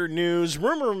other news,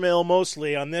 rumor mill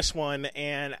mostly on this one,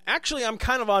 and actually I'm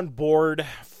kind of on board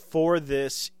for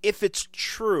this if it's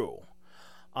true.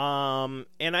 And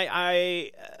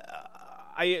I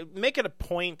make it a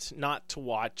point not to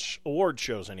watch award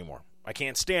shows anymore. I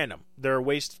can't stand them. They're a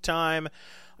waste of time.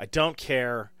 I don't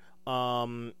care.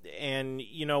 And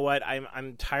you know what?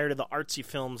 I'm tired of the artsy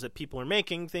films that people are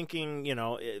making, thinking,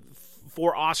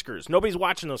 for Oscars. Nobody's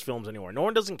watching those films anymore. No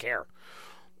one doesn't care.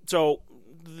 So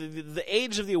the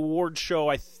age of the award show,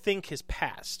 I think, has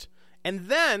passed. And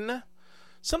then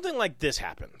something like this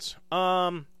happens.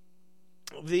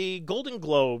 The Golden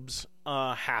Globes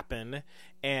happen,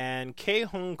 and Ke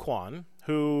Huy Quan,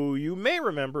 who you may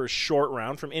remember as Short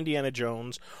Round from Indiana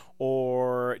Jones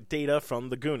or Data from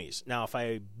The Goonies. Now, if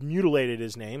I mutilated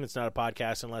his name, it's not a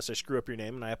podcast unless I screw up your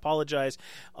name, and I apologize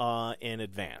in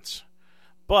advance.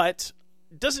 But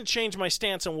it doesn't change my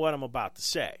stance on what I'm about to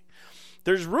say.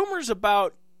 There's rumors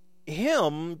about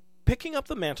him picking up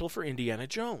the mantle for Indiana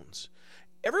Jones.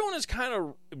 Everyone is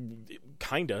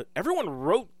everyone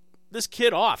wrote this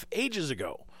kid off ages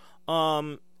ago.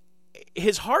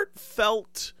 His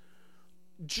heartfelt,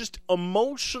 just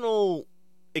emotional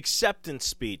acceptance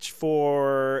speech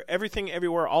for Everything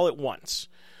Everywhere All at Once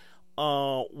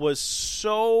was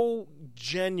so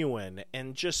genuine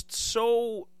and just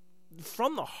so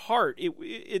from the heart.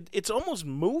 It's almost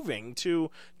moving to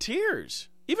tears.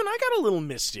 Even I got a little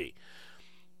misty.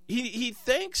 He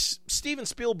thanks Steven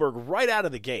Spielberg right out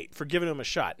of the gate for giving him a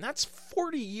shot. And that's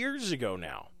 40 years ago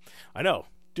now. I know.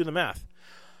 Do the math.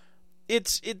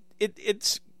 It's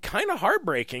kind of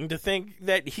heartbreaking to think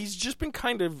that he's just been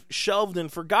kind of shelved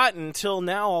and forgotten until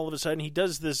now. All of a sudden, he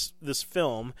does this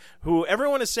film. Who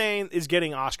everyone is saying is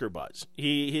getting Oscar buzz.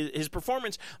 His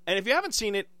performance, and if you haven't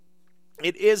seen it,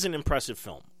 it is an impressive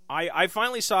film. I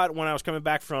finally saw it when I was coming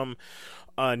back from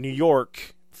New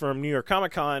York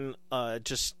Comic Con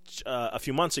just a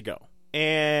few months ago,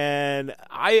 and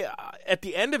at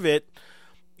the end of it,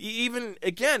 even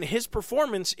again, his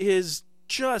performance is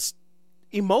just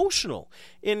emotional,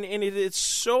 and it's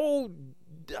so,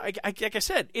 like I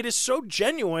said, it is so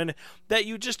genuine that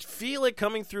you just feel it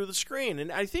coming through the screen.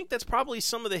 And I think that's probably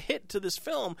some of the hit to this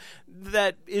film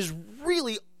that is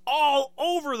really all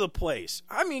over the place.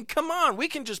 I mean, come on, we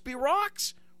can just be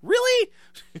rocks, really?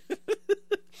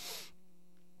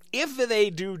 If they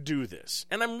do this,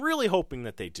 and I'm really hoping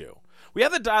that they do. We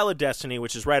have the Dial of Destiny,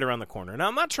 which is right around the corner. Now,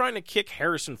 I'm not trying to kick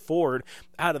Harrison Ford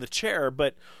out of the chair,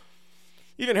 but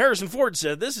even Harrison Ford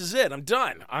said, "This is it. I'm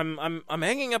done. I'm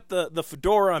hanging up the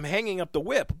fedora. I'm hanging up the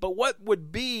whip." But what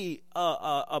would be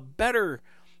a better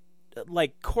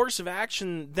course of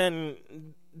action than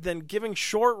giving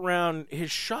Short Round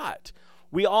his shot?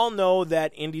 We all know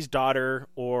that Indy's daughter,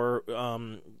 or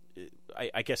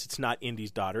I guess it's not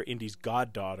Indy's daughter, Indy's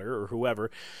goddaughter or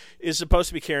whoever, is supposed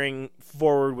to be carrying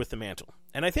forward with the mantle.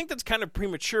 And I think that's kind of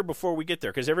premature before we get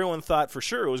there, because everyone thought for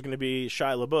sure it was going to be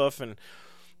Shia LaBeouf, and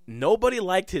nobody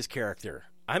liked his character.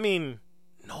 I mean,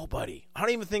 nobody. I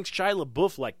don't even think Shia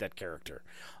LaBeouf liked that character.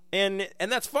 And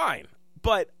that's fine.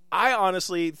 But I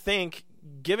honestly think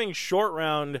giving Short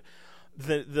Round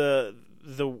the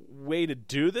way to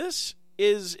do this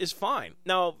is fine.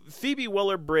 Now, Phoebe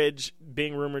Waller-Bridge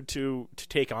being rumored to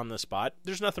take on the spot,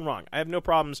 there's nothing wrong. I have no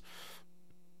problems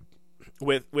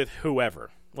with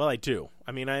whoever. Well, I do.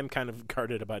 I mean, I am kind of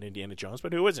guarded about Indiana Jones,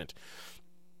 but who isn't?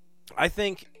 I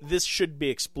think this should be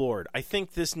explored. I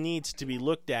think this needs to be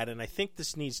looked at, and I think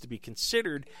this needs to be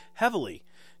considered heavily.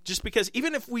 Just because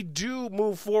even if we do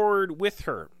move forward with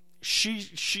her,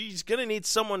 she's going to need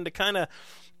someone to kind of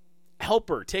help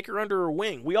her, take her under her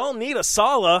wing. We all need a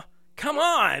Sala. Come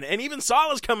on. And even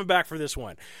Sala's coming back for this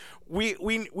one.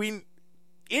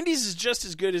 Indy's is just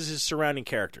as good as his surrounding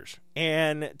characters.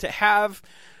 And to have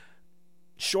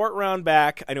Short Round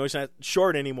back, I know he's not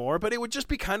short anymore, but it would just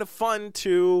be kind of fun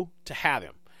to have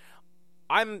him.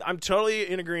 I'm totally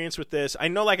in agreement with this. I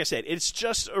know, like I said, it's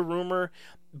just a rumor,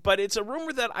 but it's a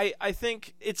rumor that I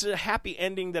think it's a happy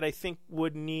ending that I think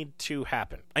would need to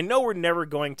happen. I know we're never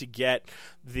going to get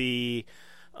the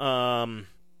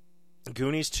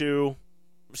Goonies 2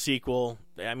 sequel.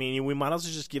 I mean, we might as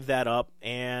well just give that up,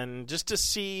 and just to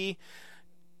see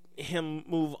him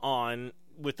move on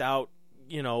without,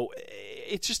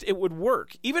 it would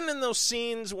work. Even in those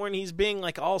scenes when he's being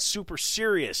like all super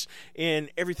serious in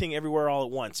Everything Everywhere All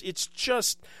at Once, it's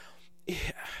just,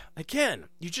 again,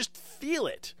 you just feel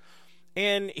it.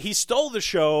 And he stole the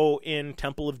show in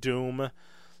Temple of Doom.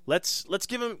 Let's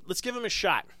give him a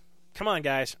shot. Come on,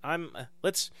 guys.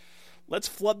 Let's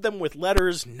flood them with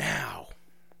letters now.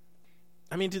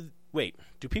 I mean,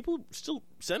 do people still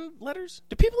send letters?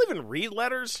 Do people even read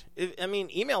letters? I mean,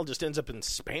 email just ends up in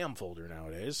spam folder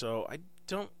nowadays, so I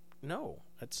don't know.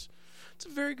 It's a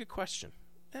very good question.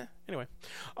 Anyway.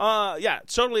 Yeah,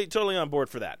 totally on board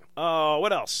for that.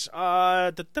 What else?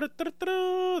 That's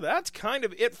kind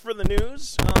of it for the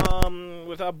news,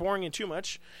 without boring you too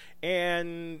much.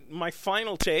 And my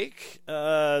final take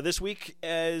this week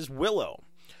is Willow.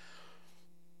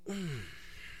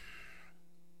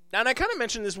 And I kind of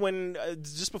mentioned this when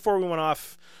just before we went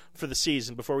off for the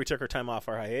season, before we took our time off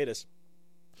our hiatus.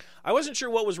 I wasn't sure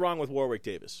what was wrong with Warwick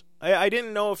Davis. I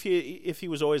didn't know if he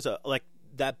was always like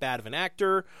that bad of an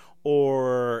actor,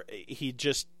 or he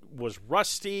just was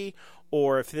rusty,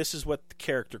 or if this is what the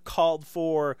character called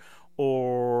for,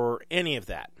 or any of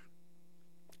that.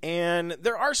 And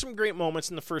there are some great moments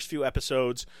in the first few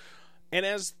episodes, and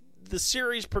as the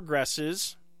series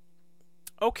progresses,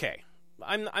 okay,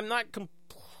 I'm not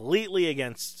completely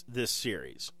against this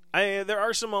series. There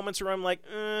are some moments where I'm like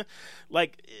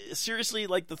seriously,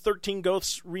 like the 13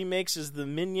 Ghosts remakes is the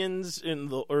Minions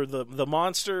or the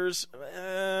monsters.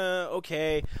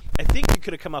 Okay, I think you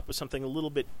could have come up with something a little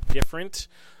bit different,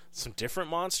 some different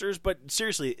monsters. But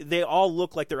seriously, they all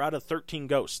look like they're out of 13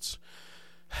 Ghosts.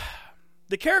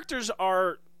 The characters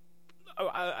are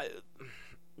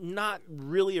not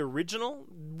really original.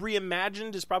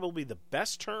 Reimagined is probably the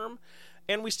best term.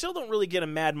 And we still don't really get a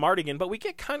Mad Mardigan, but we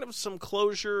get kind of some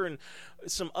closure and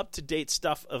some up-to-date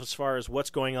stuff as far as what's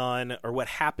going on or what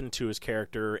happened to his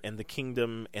character and the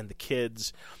kingdom and the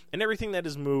kids and everything that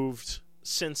has moved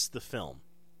since the film.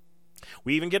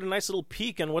 We even get a nice little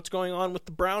peek on what's going on with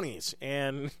the brownies,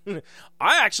 and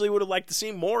I actually would have liked to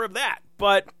see more of that,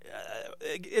 but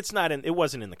it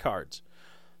wasn't in the cards.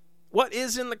 What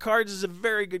is in the cards is a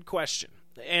very good question.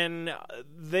 And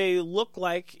they look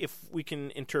like, if we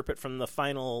can interpret from the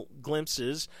final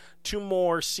glimpses, 2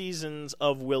 more seasons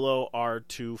of Willow are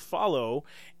to follow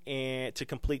and to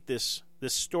complete this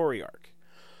story arc.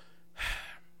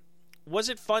 Was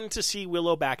it fun to see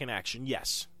Willow back in action?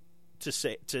 Yes.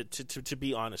 To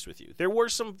be honest with you, there were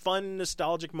some fun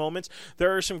nostalgic moments.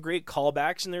 There are some great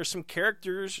callbacks, and there's some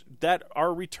characters that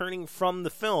are returning from the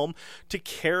film to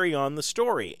carry on the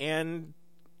story, and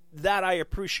that I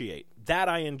appreciate. That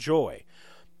I enjoy.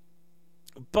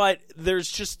 But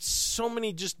there's just so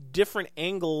many just different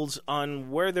angles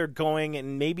on where they're going,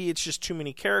 and maybe it's just too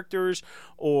many characters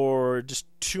or just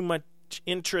too much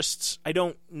interests. I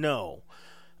don't know.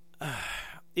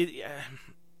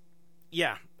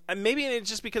 Yeah. Maybe it's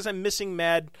just because I'm missing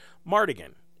Mad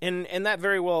Mardigan, and that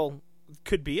very well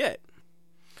could be it.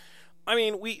 I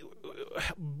mean,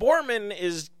 Boorman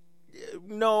is...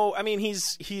 No, I mean,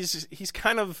 he's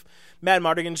kind of Mad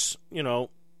Mardigan's,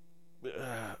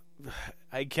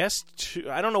 I guess,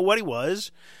 I don't know what he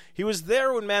was. He was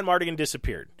there when Madmartigan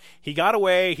disappeared. He got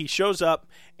away, he shows up,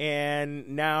 and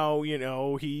now,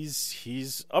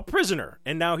 he's a prisoner.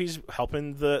 And now he's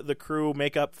helping the crew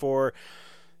make up for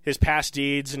his past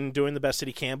deeds and doing the best that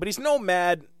he can. But he's no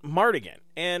Madmartigan.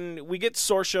 And we get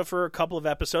Sorsha for a couple of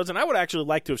episodes, and I would actually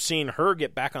like to have seen her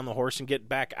get back on the horse and get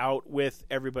back out with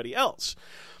everybody else.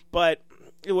 But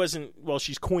it wasn't,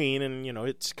 she's queen, and,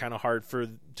 it's kind of hard for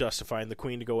justifying the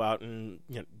queen to go out and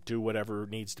do whatever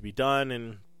needs to be done.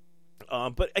 And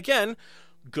but again,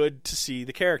 good to see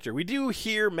the character. We do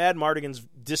hear Madmartigan's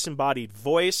disembodied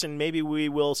voice, and maybe we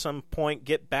will some point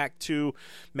get back to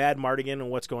Madmartigan and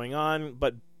what's going on.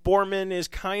 But Boorman is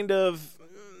kind of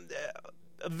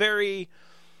a very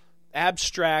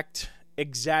abstract,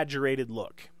 exaggerated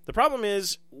look. The problem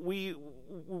is we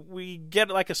get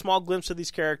like a small glimpse of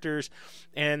these characters,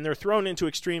 and they're thrown into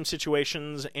extreme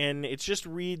situations, and it just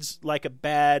reads like a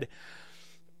bad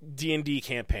D&D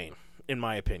campaign, in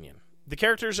my opinion. The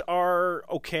characters are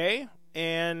okay,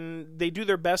 and they do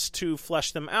their best to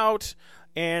flesh them out,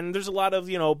 and there's a lot of,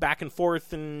 back and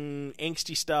forth and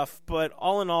angsty stuff, but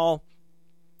all in all,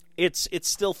 it's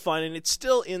still fun, and it's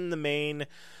still in the main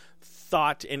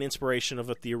thought and inspiration of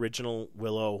what the original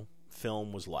Willow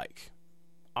film was like.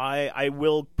 I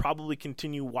will probably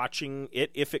continue watching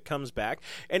it if it comes back,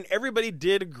 and everybody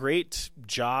did a great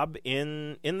job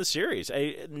in the series.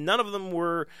 None of them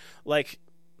were like,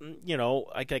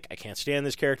 I can't stand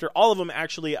this character. All of them,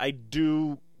 actually, I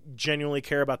do genuinely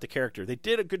care about the character. They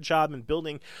did a good job in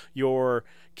building your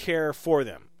care for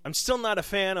them. I'm still not a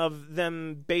fan of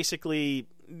them basically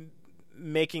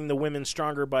making the women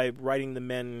stronger by writing the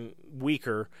men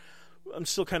weaker. I'm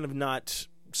still kind of not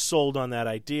sold on that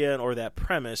idea or that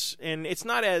premise, and it's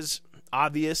not as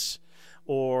obvious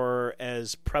or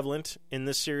as prevalent in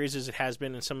this series as it has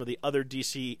been in some of the other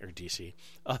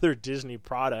other Disney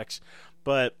products,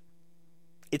 but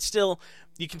it's still,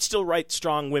 you can still write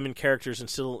strong women characters and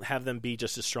still have them be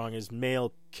just as strong as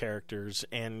male characters,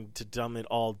 and to dumb it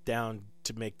all down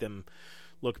to make them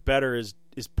look better is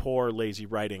poor, lazy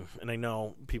writing. And I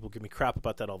know people give me crap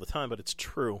about that all the time, but it's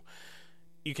true.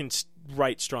 You can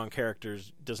write strong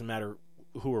characters, doesn't matter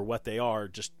who or what they are,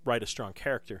 just write a strong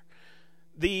character.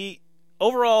 The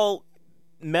overall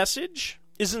message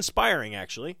is inspiring,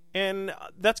 actually, and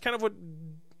that's kind of what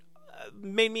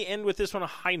made me end with this on a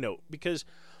high note, because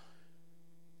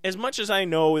as much as I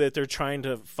know that they're trying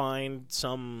to find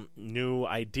some new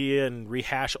idea and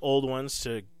rehash old ones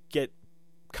to get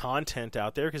content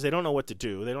out there, because they don't know what to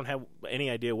do, they don't have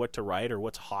any idea what to write or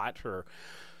what's hot, or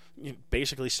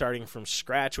basically starting from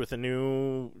scratch with a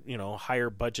new, higher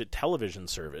budget television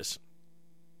service.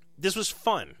 This was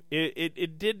fun.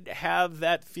 It did have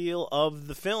that feel of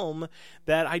the film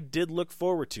that I did look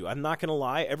forward to. I'm not going to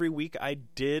lie. Every week I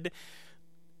did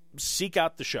seek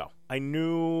out the show. I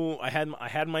knew I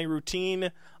had my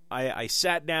routine. I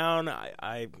sat down.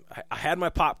 I had my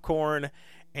popcorn,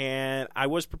 and I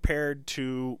was prepared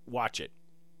to watch it.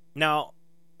 Now,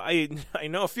 I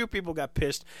know a few people got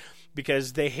pissed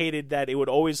because they hated that it would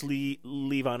always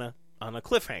leave on a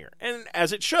cliffhanger, and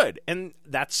as it should, and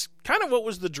that's kind of what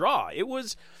was the draw. It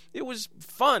was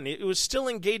fun. It was still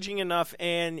engaging enough,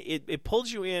 and it pulled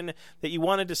you in that you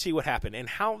wanted to see what happened, and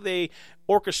how they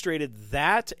orchestrated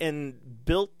that and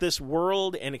built this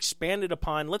world and expanded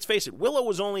upon. Let's face it, Willow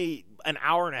was only an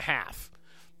hour and a half,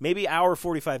 maybe hour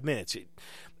 45 minutes.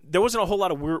 There wasn't a whole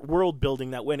lot of world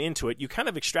building that went into it. You kind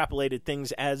of extrapolated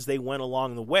things as they went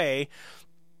along the way,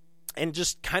 and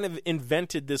just kind of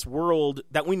invented this world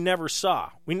that we never saw.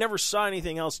 We never saw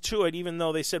anything else to it, even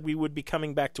though they said we would be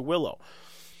coming back to Willow,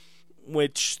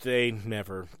 which they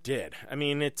never did. I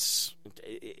mean,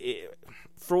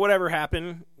 for whatever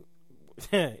happened,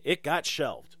 it got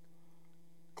shelved.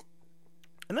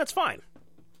 And that's fine.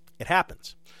 It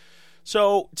happens.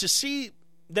 So to see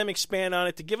them expand on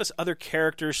it, to give us other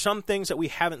characters, some things that we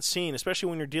haven't seen, especially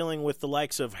when you're dealing with the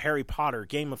likes of Harry Potter,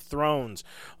 Game of Thrones,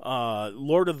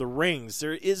 Lord of the Rings.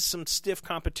 There is some stiff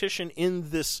competition in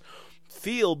this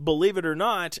field, believe it or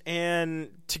not, and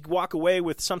to walk away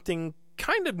with something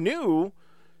kind of new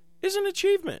is an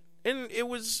achievement, and it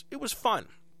was fun.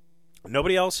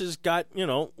 Nobody else has got,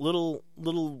 little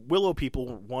Willow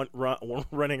people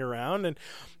running around, and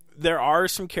there are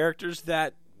some characters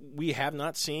that we have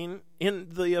not seen in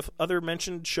the other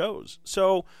mentioned shows.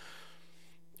 So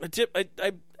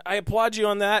I applaud you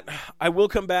on that. I will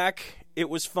come back. It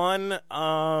was fun.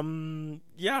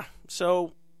 Yeah.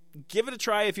 So give it a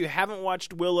try if you haven't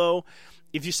watched Willow.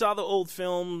 If you saw the old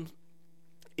film,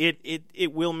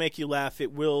 it will make you laugh.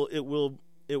 It will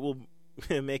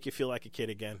make you feel like a kid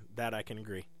again. That I can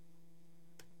agree.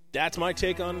 that's my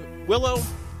take on Willow.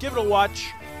 Give it a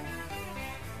watch.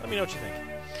 Let me know what you think.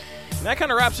 And that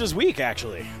kind of wraps this week,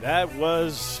 actually. That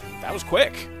was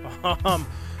quick. I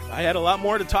had a lot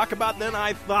more to talk about than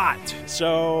I thought.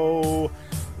 So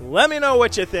let me know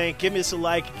what you think. Give us a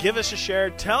like. Give us a share.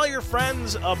 Tell your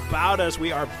friends about us.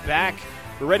 We are back.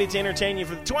 We're ready to entertain you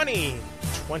for the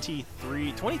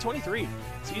 2023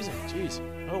 season. Jeez.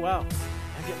 Oh, wow.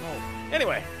 I'm getting old.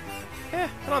 Anyway,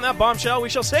 and on that bombshell, we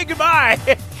shall say goodbye.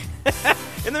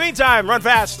 In the meantime, run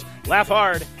fast, laugh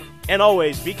hard, and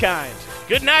always be kind.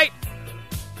 Good night.